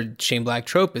 another Shane Black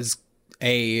trope is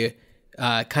a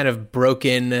kind of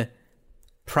broken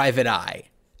private eye.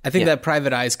 I think that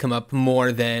private eyes come up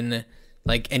more than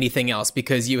like anything else,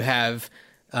 because you have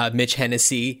Mitch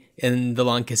Hennessy in The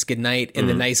Long Kiss Goodnight. In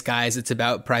The Nice Guys, it's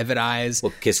about private eyes.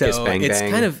 Well, Kiss Kiss Bang it's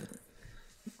Bang. kind of,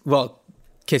 well,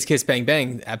 Kiss Kiss Bang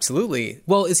Bang, absolutely.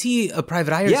 Well, is he a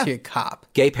private eye or is he a cop?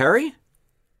 Gay Perry?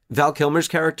 Val Kilmer's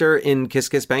character in Kiss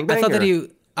Kiss Bang Bang?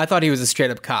 I thought he was a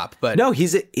straight up cop, but No,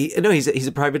 he's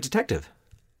a private detective.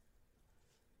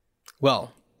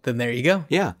 well, then there you go.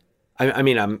 Yeah. I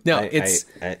mean, it's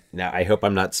now I hope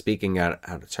I'm not speaking out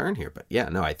of turn here, but yeah,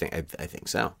 no, I think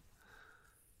so.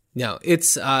 No,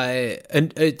 it's a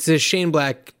Shane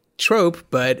Black trope,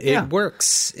 but it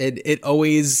works. It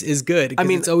always is good. I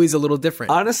mean, it's always a little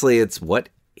different. Honestly, it's what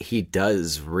he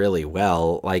does really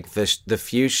well. Like the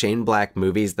few Shane Black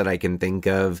movies that I can think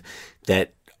of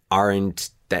that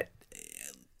aren't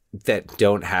that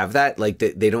don't have that, like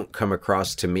they don't come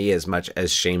across to me as much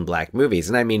as Shane Black movies,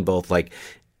 and I mean both like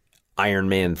Iron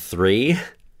Man 3,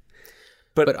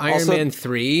 but Iron Man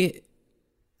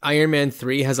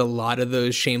 3 has a lot of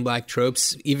those Shane Black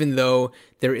tropes, even though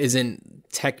there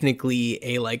isn't technically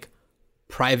a like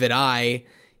private eye.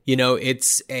 You know,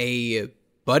 it's a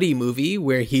buddy movie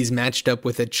where he's matched up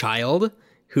with a child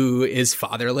who is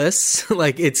fatherless.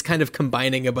 Like, it's kind of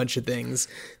combining a bunch of things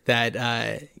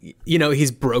that,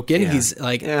 he's broken. Yeah. He's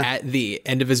like at the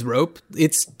end of his rope.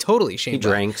 It's totally Shane Black.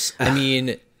 Drinks. I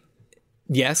mean,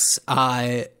 yes.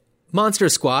 Monster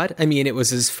Squad. I mean, it was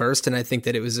his first, and I think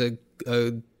that it was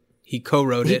he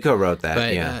co-wrote it. He co-wrote that,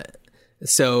 but, yeah.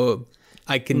 So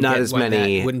I can Not get as why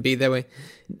many. that wouldn't be that way.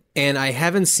 And I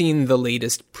haven't seen the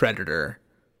latest Predator,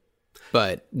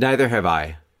 but Neither have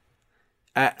I.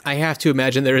 I have to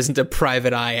imagine there isn't a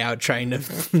private eye out trying to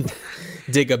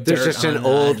dig up There's dirt just an on,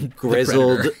 old the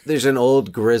grizzled. Predator. There's an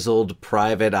old grizzled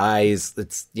private eyes.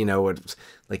 It's it's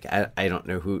like I don't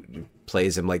know who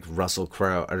plays him, like Russell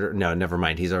Crowe. Or, no, never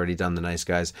mind. He's already done The Nice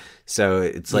Guys. So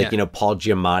it's like Paul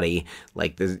Giamatti,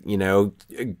 like the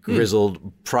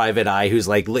grizzled private eye who's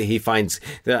like he finds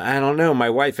I don't know. My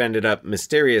wife ended up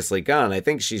mysteriously gone. I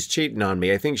think she's cheating on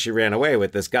me. I think she ran away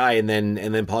with this guy. And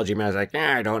then Paul Giamatti's like,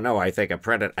 I don't know. I think a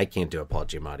predator. I can't do a Paul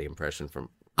Giamatti impression from.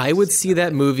 I would see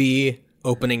that movie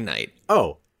opening night.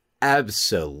 Oh,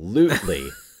 absolutely.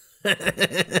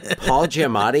 Paul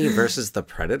Giamatti versus the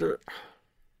Predator.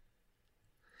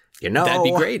 That'd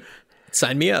be great.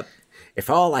 Sign me up. If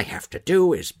all I have to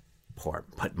do is put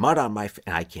mud on my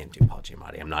I can't do Paul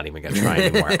Giamatti. I'm not even going to try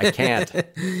anymore. I can't.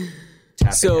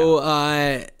 So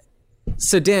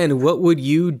Dan, what would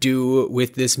you do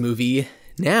with this movie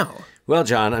now? Well,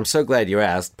 John, I'm so glad you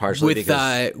asked. Partially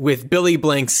because with Billy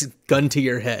Blank's gun to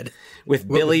your head. with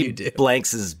what would you Billy do?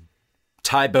 Blanks'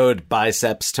 tie-bowed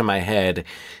biceps to my head,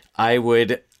 I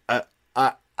would.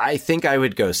 I think I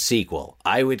would go sequel.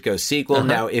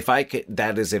 Now, if I could,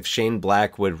 that is if Shane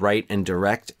Black would write and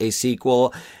direct a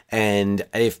sequel. And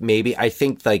if maybe, I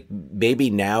think like maybe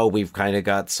now we've kind of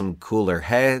got some cooler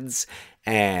heads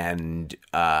and,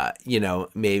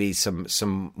 maybe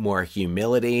some more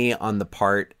humility on the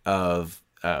part of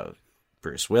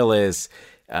Bruce Willis.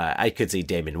 I could see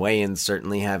Damon Wayans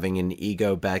certainly having an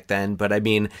ego back then. But I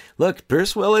mean, look,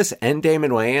 Bruce Willis and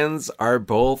Damon Wayans are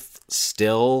both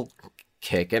still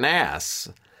kicking ass.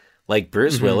 Like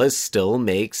Bruce Willis still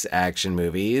makes action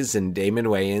movies, and Damon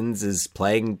Wayans is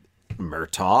playing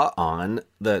Murtaugh on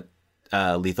the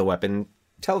Lethal Weapon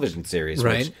television series.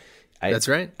 Right. Which That's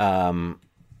right.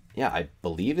 I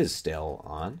believe is still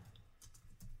on.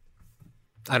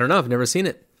 I don't know. I've never seen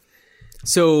it.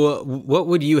 So what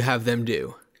would you have them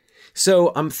do?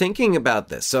 So I'm thinking about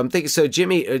this. So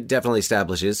Jimmy definitely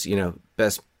establishes,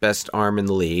 best arm in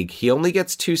the league. He only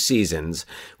gets 2 seasons,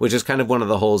 which is kind of one of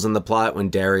the holes in the plot when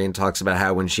Darian talks about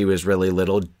how when she was really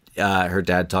little, her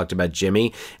dad talked about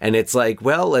Jimmy. And it's like,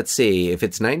 well, let's see. If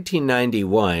it's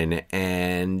 1991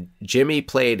 and Jimmy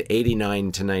played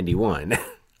 89 to 91,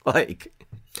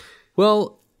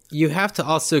 Well, you have to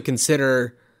also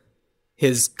consider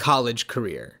his college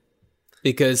career.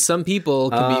 Because some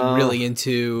people can be really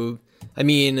into, I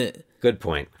mean... Good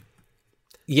point.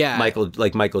 Yeah. Michael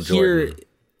Jordan,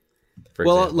 for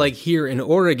example. Like here in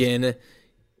Oregon,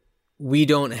 we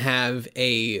don't have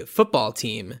a football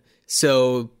team.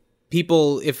 So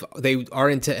people, if they are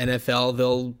into NFL,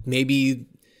 they'll maybe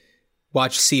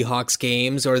watch Seahawks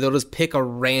games, or they'll just pick a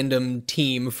random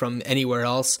team from anywhere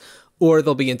else, or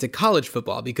they'll be into college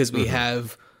football because we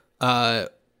have...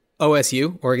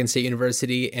 OSU, Oregon State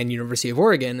University, and University of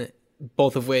Oregon,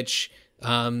 both of which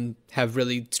have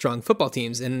really strong football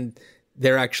teams. And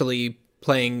they're actually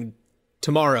playing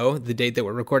tomorrow, the date that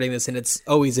we're recording this, and it's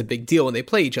always a big deal when they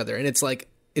play each other. And it's like,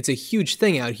 it's a huge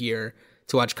thing out here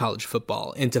to watch college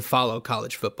football and to follow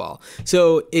college football.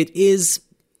 So it is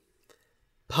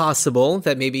possible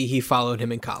that maybe he followed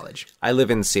him in college. I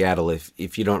live in Seattle.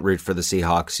 If you don't root for the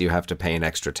Seahawks, you have to pay an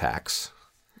extra tax.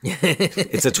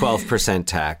 It's a 12%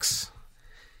 tax.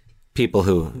 People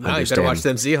who You understand, better watch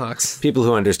them Seahawks. people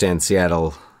who understand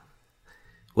Seattle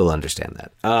will understand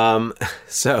that.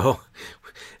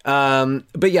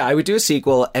 But yeah, I would do a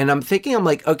sequel, and I'm thinking, I'm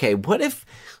like, okay, what if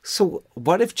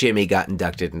Jimmy got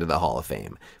inducted into the Hall of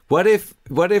Fame? What if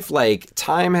like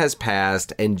time has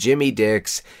passed and Jimmy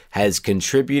Dix has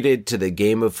contributed to the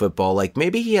game of football? Like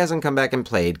maybe he hasn't come back and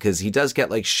played because he does get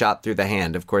like shot through the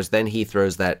hand. Of course, then he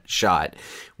throws that shot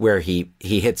where he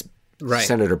hits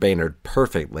Senator Boehner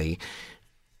perfectly.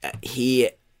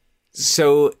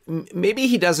 So maybe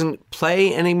he doesn't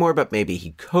play anymore, but maybe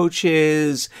he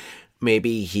coaches.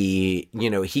 Maybe he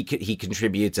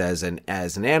contributes as an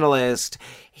analyst.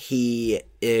 He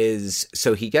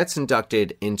gets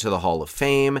inducted into the Hall of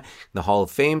Fame. The Hall of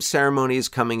Fame ceremony is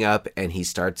coming up, and he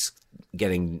starts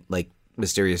getting like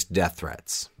mysterious death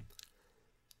threats.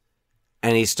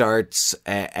 And he's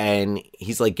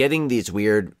like getting these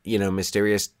weird,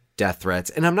 mysterious death threats.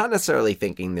 And I'm not necessarily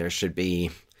thinking there should be,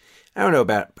 I don't know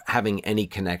about having any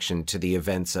connection to the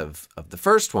events of the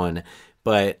first one,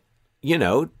 but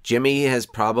Jimmy has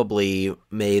probably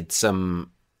made some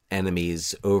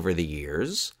enemies over the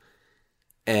years.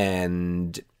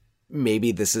 And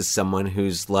maybe this is someone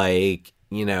who's like,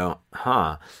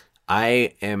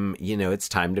 I am, it's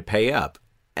time to pay up.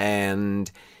 And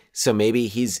so maybe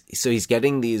he's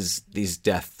getting these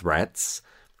death threats,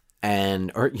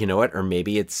 or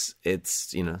maybe it's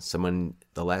someone,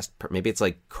 maybe it's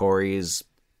like Corey's,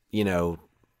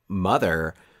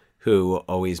 mother who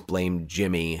always blamed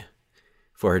Jimmy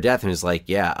for her death and was like,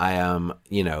 yeah, I am,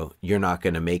 you're not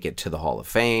going to make it to the Hall of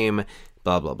Fame,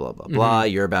 blah, blah, blah, blah, blah.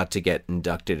 You're about to get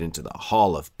inducted into the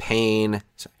Hall of Pain.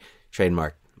 Sorry,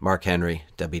 trademark, Mark Henry,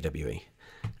 WWE.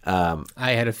 I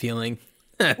had a feeling.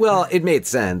 Well, it made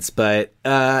sense, but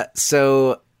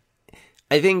so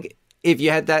I think if you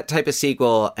had that type of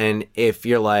sequel and if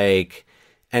you're like,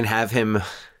 and have him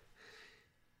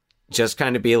just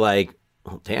kind of be like,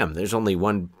 oh, damn, there's only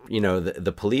one,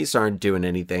 the police aren't doing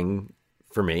anything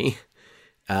for me.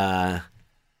 Who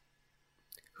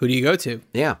do you go to?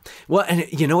 Yeah. Well, and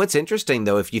what's interesting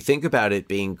though, if you think about it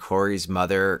being Corey's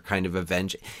mother kind of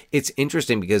avenge, it's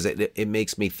interesting because it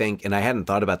makes me think, and I hadn't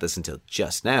thought about this until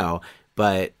just now,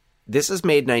 but this is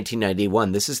made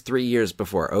 1991. This is 3 years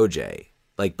before OJ,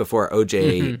 like before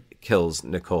OJ kills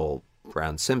Nicole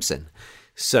Brown Simpson.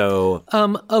 So,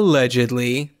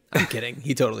 allegedly, I'm kidding.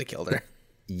 He totally killed her.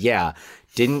 Yeah.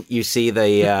 Didn't you see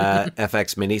the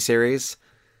FX miniseries?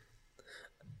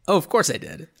 Oh, of course I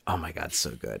did. Oh my God,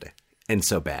 so good and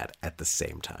so bad at the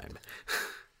same time.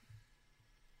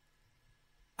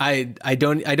 I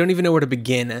don't even know where to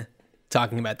begin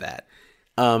talking about that.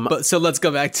 But so let's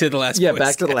go back to The Last Boy Scout. Yeah,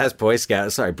 back to The Last Boy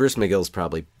Scout. Sorry, Bruce McGill's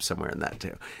probably somewhere in that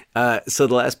too. So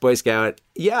The Last Boy Scout.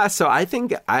 Yeah, so I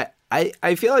think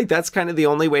I feel like that's kind of the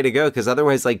only way to go, because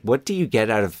otherwise, like, what do you get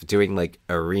out of doing like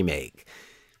a remake?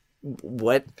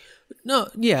 What? No,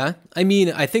 yeah. I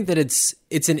mean, I think that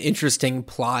it's an interesting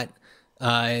plot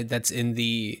that's in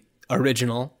the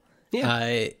original.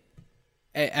 Yeah.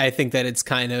 I think that it's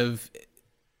kind of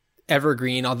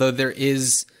evergreen, although there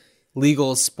is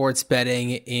legal sports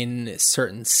betting in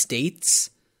certain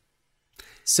states.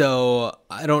 So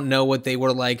I don't know what they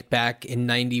were like back in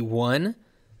 91.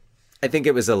 I think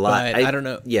it was a lot. I don't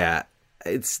know. Yeah.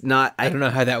 It's not. I don't know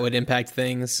how that would impact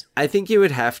things. I think you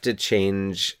would have to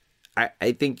change.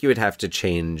 I think you would have to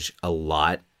change a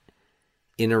lot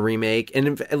in a remake.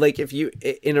 And like, if you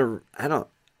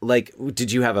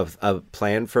did you have a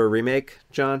plan for a remake,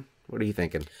 John? What are you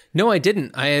thinking? No, I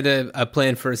didn't. I had a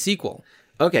plan for a sequel.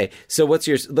 Okay. So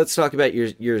let's talk about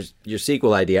your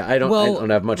sequel idea. I don't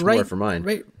have much more for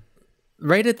mine.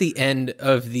 Right at the end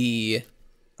of the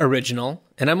original,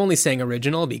 and I'm only saying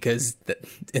original because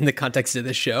in the context of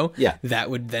this show,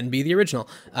 that would then be the original.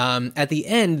 At the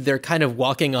end, they're kind of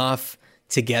walking off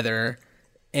together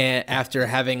after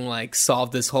having like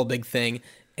solved this whole big thing,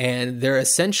 and they're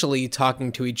essentially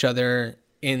talking to each other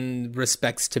in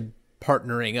respects to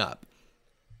partnering up.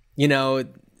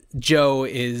 Joe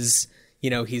is,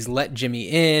 he's let Jimmy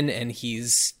in and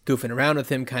he's goofing around with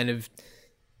him, kind of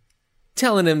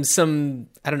telling him some,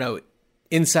 I don't know,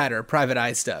 insider, private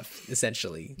eye stuff,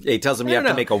 essentially. Yeah, he tells him you have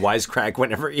to make a wisecrack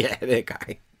whenever you hit a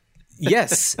guy.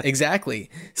 Yes, exactly.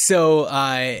 So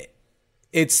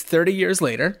it's 30 years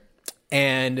later,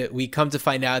 and we come to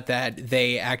find out that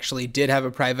they actually did have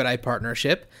a private eye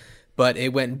partnership, but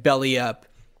it went belly up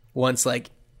once like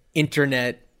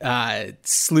internet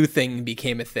sleuthing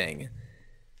became a thing.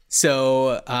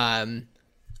 So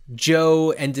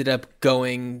Joe ended up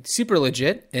going super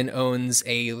legit and owns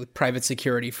a private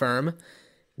security firm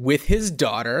with his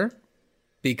daughter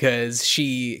because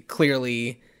she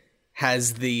clearly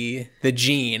has the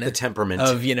gene, The temperament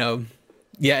of, you know,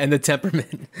 and the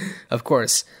temperament, of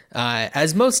course,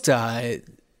 as most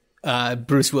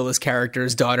Bruce Willis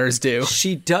characters' daughters do.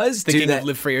 She does Thinking do that. of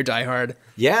Live Free or Die Hard.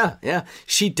 Yeah.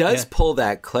 She does Yeah. pull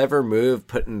that clever move,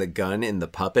 putting the gun in the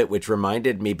puppet, which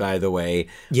reminded me, by the way,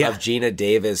 of Gina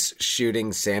Davis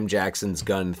shooting Sam Jackson's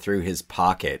gun through his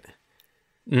pocket.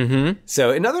 Mm-hmm. So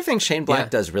another thing Shane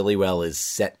Black does really well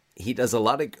is he does a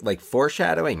lot of like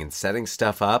foreshadowing and setting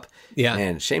stuff up. Yeah.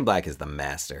 And Shane Black is the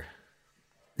master.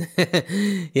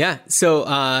 Yeah. So,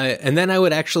 and then I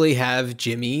would actually have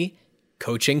Jimmy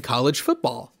coaching college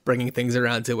football, bringing things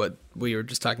around to what we were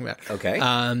just talking about. Okay.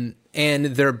 And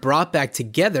they're brought back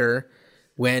together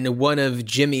when one of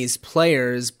Jimmy's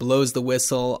players blows the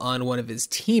whistle on one of his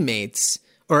teammates,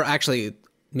 or actually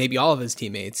maybe all of his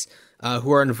teammates,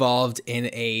 who are involved in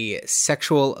a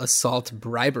sexual assault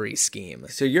bribery scheme.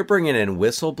 So you're bringing in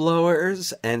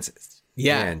whistleblowers, and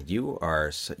Yeah. man,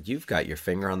 you've got your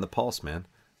finger on the pulse, man.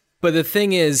 But the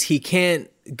thing is, he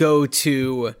can't go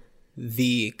to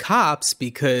the cops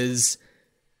because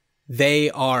they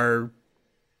are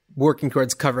working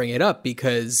towards covering it up,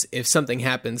 because if something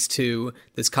happens to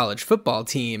this college football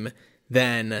team,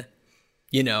 then,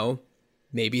 you know,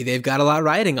 maybe they've got a lot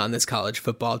riding on this college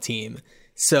football team.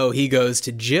 So he goes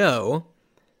to Joe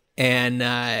and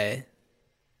they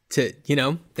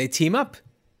team up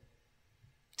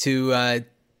to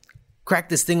crack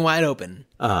this thing wide open.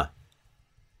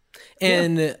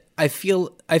 And I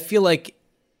feel like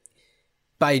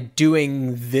by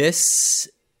doing this,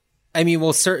 I mean,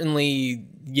 well, certainly,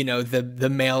 you know, the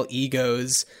male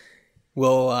egos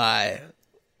will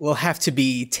have to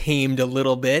be tamed a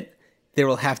little bit. There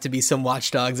will have to be some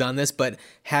watchdogs on this, but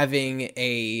having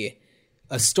a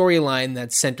storyline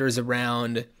that centers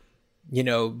around, you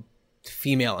know,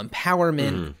 female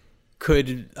empowerment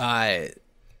could,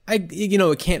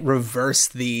 it can't reverse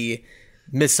the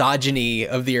misogyny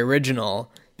of the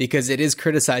original, because it is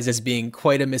criticized as being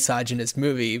quite a misogynist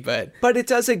movie, but it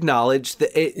does acknowledge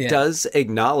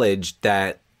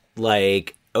that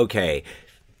like, okay,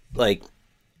 like,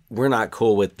 we're not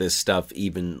cool with this stuff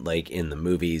even like in the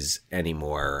movies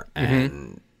anymore.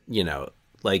 And you know,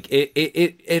 like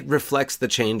it reflects the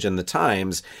change in the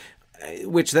times,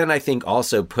 which then I think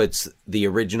also puts the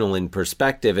original in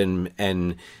perspective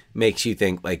and makes you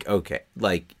think like, okay,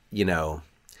 like, you know,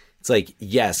 it's like,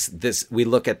 yes, we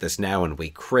look at this now and we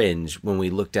cringe. When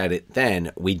we looked at it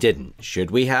then, we didn't.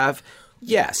 Should we have?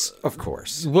 Yes, of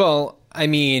course. Well, I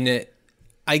mean,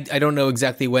 I don't know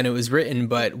exactly when it was written,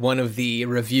 but one of the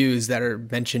reviews that are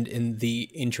mentioned in the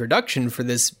introduction for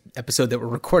this episode that we're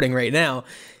recording right now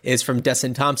is from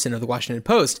Desson Thompson of the Washington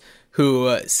Post,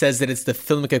 who says that it's the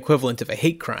filmic equivalent of a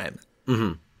hate crime.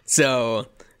 Mm-hmm. So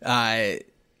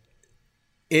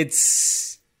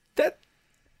it's that.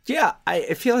 Yeah,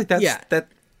 I feel like that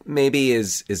maybe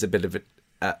is a bit of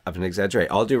an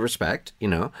exaggeration. All due respect, you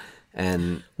know.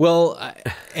 And well,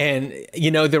 and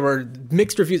you know, there were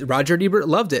mixed reviews. Roger Ebert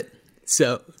loved it.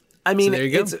 So I mean, there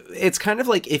you go. It's kind of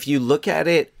like, if you look at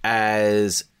it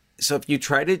as, so if you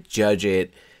try to judge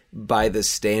it by the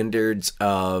standards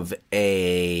of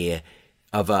a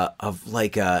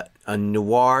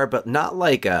noir, but not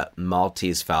like a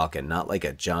Maltese Falcon, not like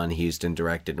a John Huston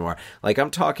directed noir. Like,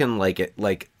 I'm talking like a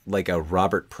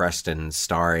Robert Preston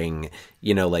starring,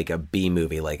 you know, like a B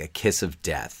movie, like a Kiss of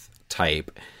Death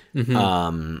type.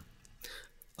 Mm-hmm.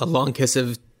 A long kiss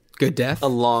of good death. A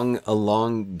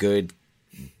long good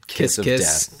kiss of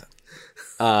death.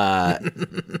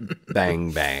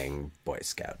 Bang bang, Boy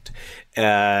Scout.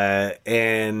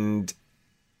 And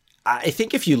I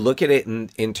think if you look at it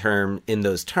in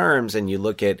those terms, and you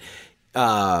look at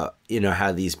you know,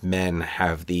 how these men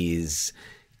have these,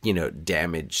 you know,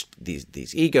 damaged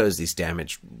these egos, these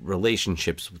damaged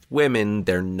relationships with women,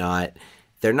 they're not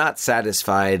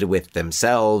satisfied with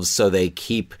themselves, so they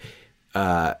keep,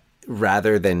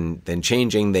 rather than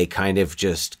changing, they kind of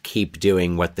just keep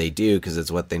doing what they do because it's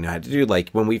what they know how to do.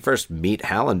 Like, when we first meet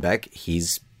Hallenbeck,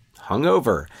 he's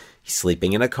hungover. He's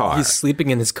sleeping in a car. He's sleeping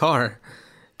in his car.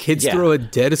 Kids throw a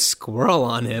dead squirrel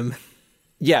on him.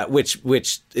 Yeah, which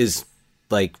is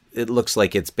like, it looks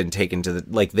like it's been taken to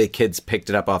the kids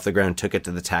picked it up off the ground, took it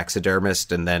to the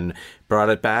taxidermist, and then brought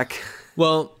it back.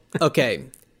 Well, okay.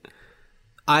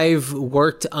 I've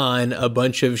worked on a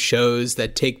bunch of shows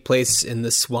that take place in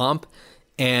the swamp,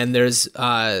 and there's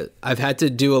I've had to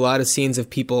do a lot of scenes of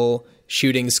people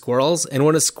shooting squirrels, and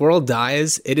when a squirrel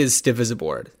dies, it is stiff as a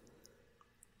board.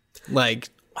 Like,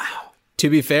 wow. To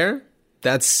be fair,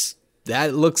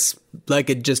 that looks like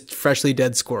a just freshly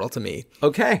dead squirrel to me.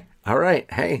 Okay. All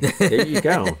right. Hey, there you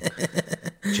go.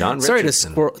 John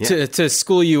Richardson. Sorry to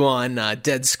school you on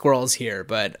dead squirrels here,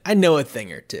 but I know a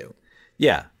thing or two.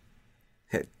 Yeah.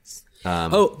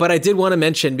 But I did want to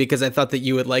mention, because I thought that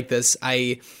you would like this,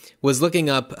 I was looking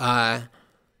up,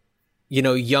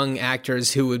 young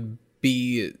actors who would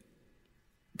be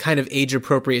kind of age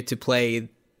appropriate to play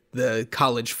the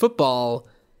college football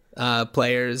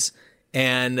players,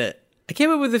 and I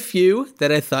came up with a few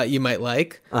that I thought you might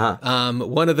like.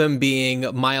 One of them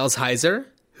being Miles Heiser,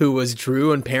 who was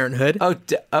Drew in Parenthood.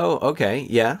 Okay,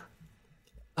 yeah.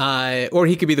 Or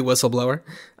he could be the whistleblower.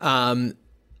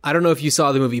 I don't know if you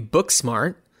saw the movie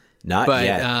Booksmart. Not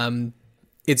yet.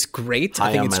 It's great. High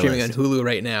I think on it's my streaming list. on Hulu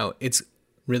right now. It's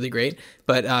really great.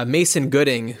 But Mason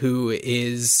Gooding, who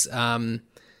is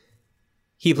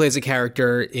he plays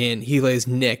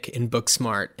Nick in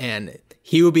Booksmart, and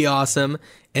he would be awesome.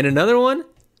 And another one,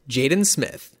 Jaden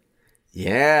Smith.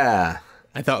 Yeah.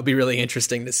 I thought would be really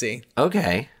interesting to see.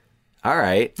 Okay. All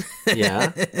right.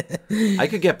 Yeah. I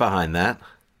could get behind that.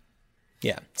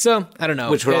 Yeah. So, I don't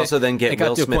know. Which would also then get it got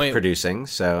Will to a Smith point- producing,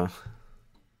 so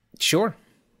Sure.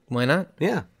 Why not?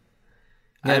 yeah.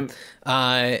 Yeah.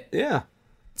 Yeah.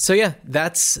 So yeah,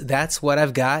 that's what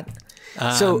I've got.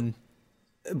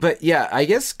 But yeah, I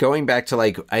guess going back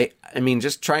to I mean,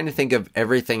 just trying to think of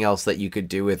everything else that you could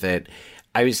do with it.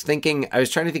 I was trying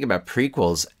to think about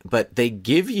prequels, but they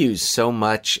give you so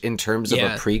much in terms of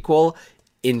a prequel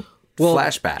in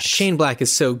flashbacks. Shane Black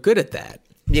is so good at that.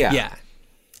 Yeah. Yeah.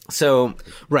 So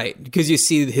Right, because you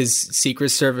see his Secret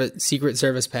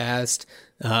Service past.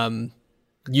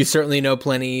 You certainly know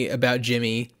plenty about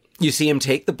Jimmy. you see him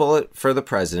take the bullet for the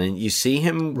president. You see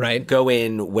him go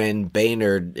in when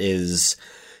Baynard is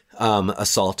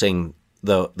assaulting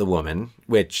the woman,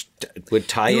 which would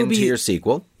tie into your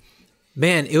sequel.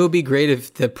 Man, it would be great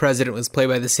if the president was played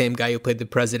by the same guy who played the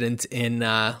president in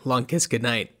Long Kiss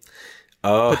Goodnight.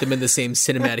 Oh. Put them in the same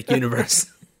cinematic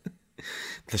universe.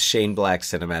 The Shane Black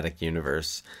cinematic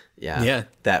universe. Yeah. Yeah.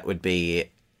 That would be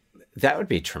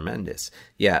tremendous.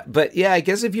 Yeah. But yeah, I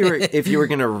guess if you were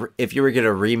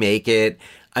gonna remake it,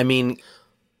 I mean,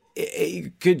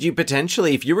 could you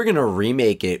potentially, if you were gonna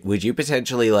remake it, would you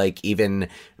potentially even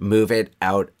move it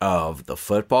out of the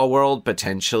football world?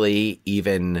 Potentially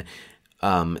even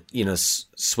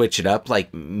switch it up,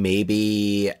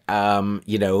 maybe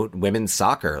women's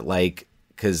soccer,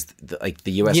 because the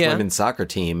U.S. women's soccer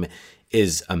team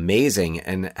is amazing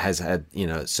and has had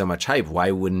so much hype.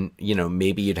 Why wouldn't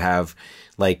maybe you'd have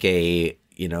instead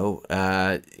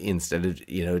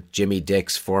of Jimmy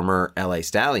Dix, former LA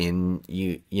Stallion,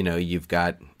 you've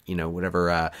got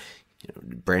whatever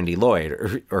Brandy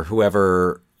Lloyd or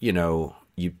whoever you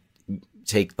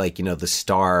take the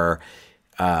star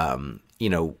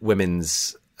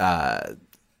women's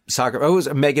soccer. Oh, it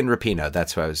was Megan Rapinoe.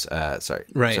 That's what I was sorry.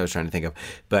 Right. That's what I was trying to think of.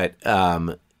 But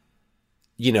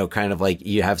kind of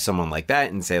you have someone like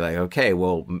that and say okay,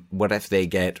 well, what if they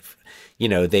get,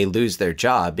 they lose their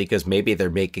job because maybe they're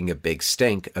making a big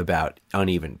stink about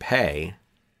uneven pay.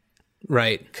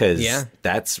 Right. Because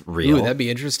that's real. Ooh, that'd be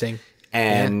interesting.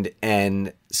 And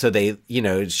so they,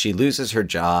 she loses her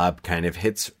job, kind of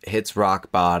hits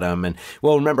rock bottom. And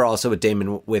well, remember also with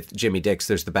Jimmy Dix,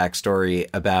 there's the backstory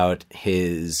about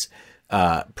his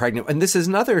pregnant. And this is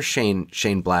another Shane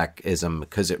Blackism,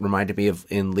 because it reminded me of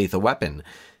in Lethal Weapon,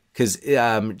 because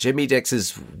Jimmy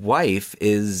Dix's wife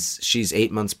she's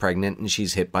 8 months pregnant and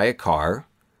she's hit by a car.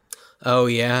 Oh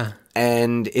yeah.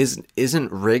 And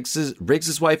isn't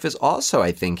Riggs's wife is also,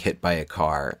 I think, hit by a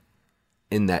car.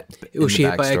 Was she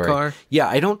hit by a car? Yeah,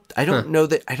 I don't know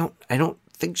that. I don't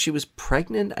think she was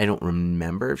pregnant. I don't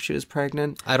remember if she was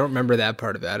pregnant. I don't remember that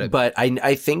part about it. But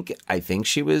I think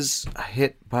she was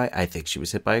hit by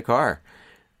a car.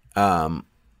 Yeah,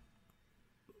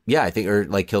 I think,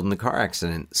 or killed in a car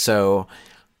accident. So,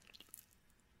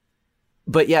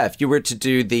 but yeah, if you were to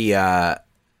do the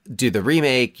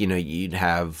remake, you'd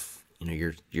have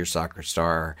your soccer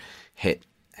star hit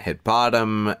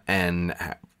bottom and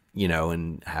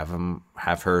and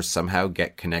have her somehow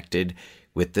get connected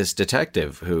with this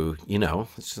detective who,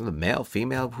 it's the male,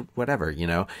 female, whatever,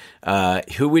 who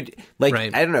would I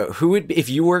don't know, who would, if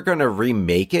you were going to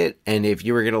remake it and if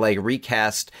you were going to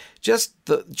recast just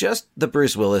the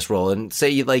Bruce Willis role and say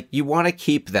you want to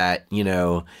keep that,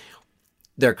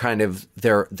 they're kind of,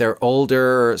 they're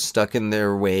older, stuck in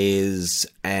their ways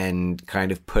and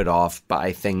kind of put off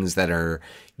by things that are,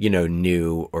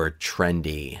 new or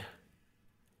trendy.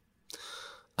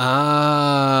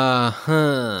 I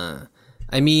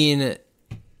mean,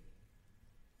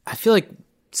 I feel like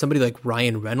somebody like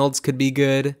Ryan Reynolds could be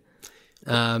good.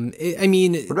 I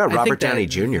mean, What about Robert Downey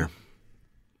Jr.?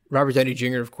 Robert Downey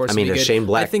Jr. of course. I mean, would be a good. Shane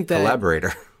Black I think that,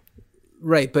 collaborator.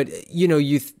 right? But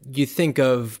you think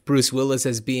of Bruce Willis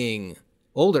as being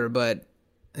older, but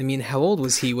I mean, how old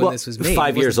was he when this was made?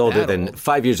 5 years He wasn't older that than old.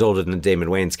 5 years older than Damon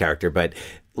Wayans' character, but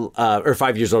or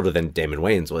 5 years older than Damon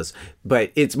Wayans was.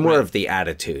 But it's more of the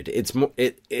attitude. It's more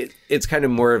it's kind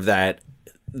of more of that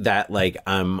like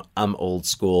I'm old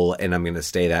school and I'm going to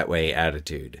stay that way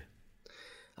attitude.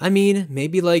 I mean,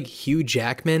 maybe like Hugh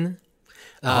Jackman.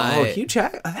 Hugh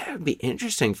Jackman. That would be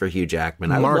interesting for Hugh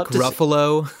Jackman. I would Mark love to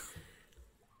Ruffalo.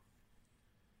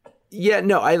 Yeah,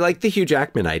 no, I like the Hugh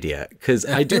Jackman idea because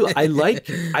I do. I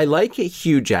like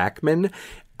Hugh Jackman.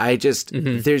 I just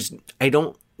I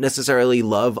don't necessarily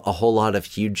love a whole lot of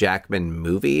Hugh Jackman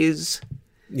movies.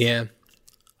 Yeah.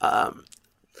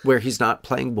 Where he's not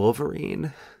playing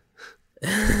Wolverine.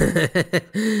 I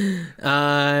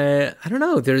don't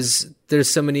know. There's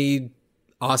so many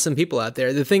awesome people out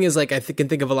there. The thing is, like, I can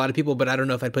think of a lot of people, but I don't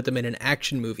know if I'd put them in an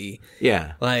action movie.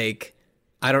 Yeah. Like,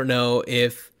 I don't know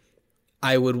if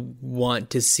I would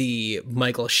want to see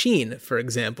Michael Sheen, for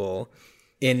example,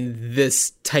 in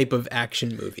this type of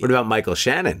action movie. What about Michael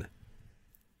Shannon?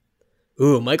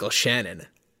 Ooh, Michael Shannon.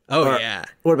 Oh, yeah.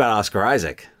 What about Oscar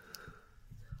Isaac?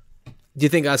 Do you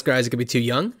think Oscar Isaac could be too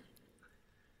young?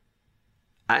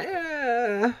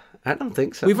 I don't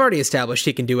think so. We've already established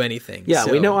he can do anything. Yeah,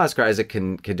 so we know Oscar Isaac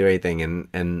can do anything,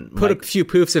 and put a few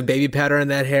poofs of baby powder in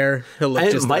that hair. He'll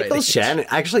look just Michael right. Shannon.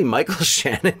 Actually, Michael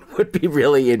Shannon would be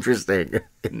really interesting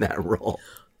in that role.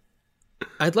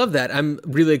 I'd love that. I'm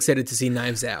really excited to see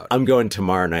Knives Out. I'm going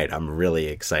tomorrow night. I'm really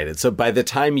excited. So by the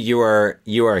time you are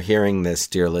hearing this,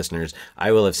 dear listeners,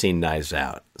 I will have seen Knives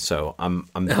Out. So I'm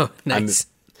nice.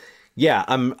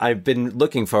 I've been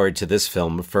looking forward to this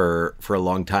film for a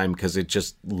long time because it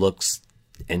just looks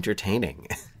entertaining.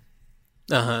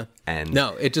 And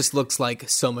no, it just looks like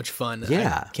so much fun.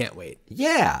 Yeah. I can't wait.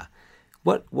 Yeah.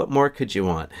 What more could you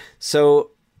want?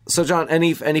 So John,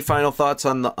 any final thoughts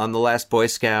on the Last Boy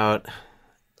Scout?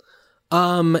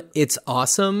 It's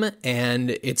awesome,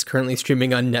 and it's currently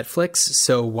streaming on Netflix,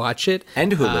 so watch it.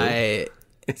 And Hulu.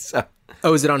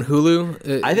 Oh, is it on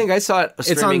Hulu? I think I saw it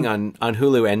streaming on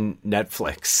Hulu and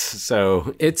Netflix.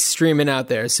 So it's streaming out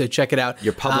there, so check it out.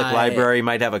 Your public library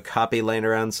might have a copy laying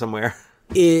around somewhere.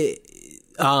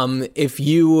 If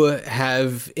you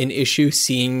have an issue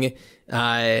seeing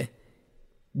death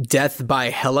by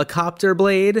helicopter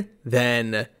blade,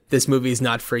 then this movie's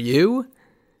not for you.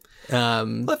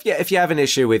 Well, if you have an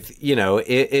issue with,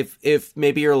 if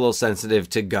maybe you're a little sensitive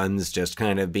to guns just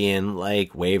kind of being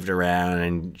like waved around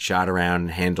and shot around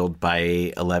and handled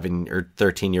by 11 or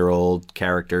 13-year-old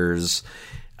characters,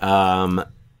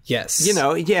 yes,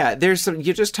 there's some,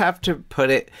 you just have to put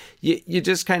it, you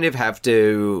just kind of have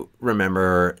to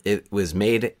remember it was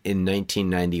made in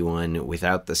 1991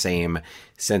 without the same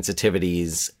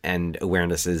sensitivities and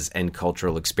awarenesses and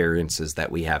cultural experiences that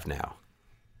we have now.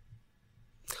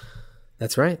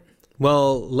 That's right.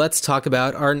 Well, let's talk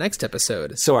about our next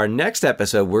episode. So our next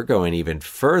episode, we're going even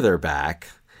further back.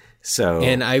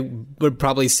 And I would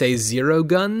probably say Zero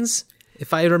Guns,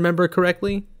 if I remember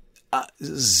correctly.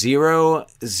 Zero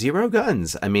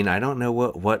guns. I mean, I don't know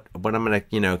what I'm going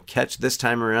to, catch this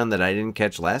time around that I didn't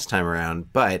catch last time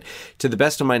around. But to the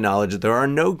best of my knowledge, there are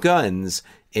no guns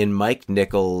in Mike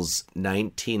Nichols'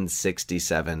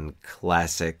 1967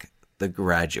 classic, The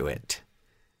Graduate.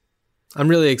 I'm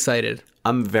really excited.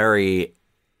 I'm very,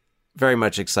 very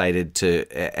much excited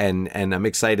and I'm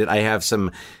excited. I have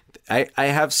some, I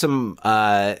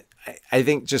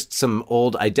think just some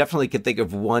old, I definitely could think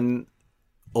of one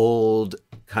old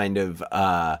kind of,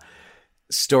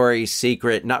 story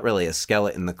secret, not really a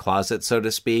skeleton in the closet, so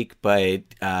to speak, but,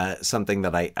 something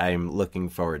that I'm looking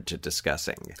forward to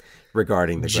discussing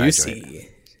regarding The Graduate. Juicy.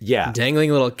 Yeah.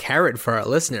 Dangling a little carrot for our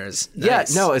listeners.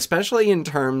 Nice. Yeah, no, especially in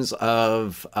terms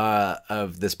of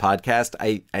this podcast,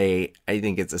 I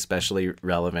think it's especially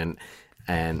relevant,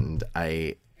 and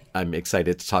I'm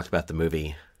excited to talk about the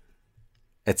movie,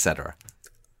 etc.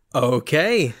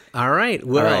 Okay. All right.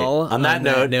 Well, on that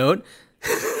note,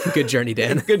 good journey,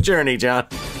 Dan. Good journey, John.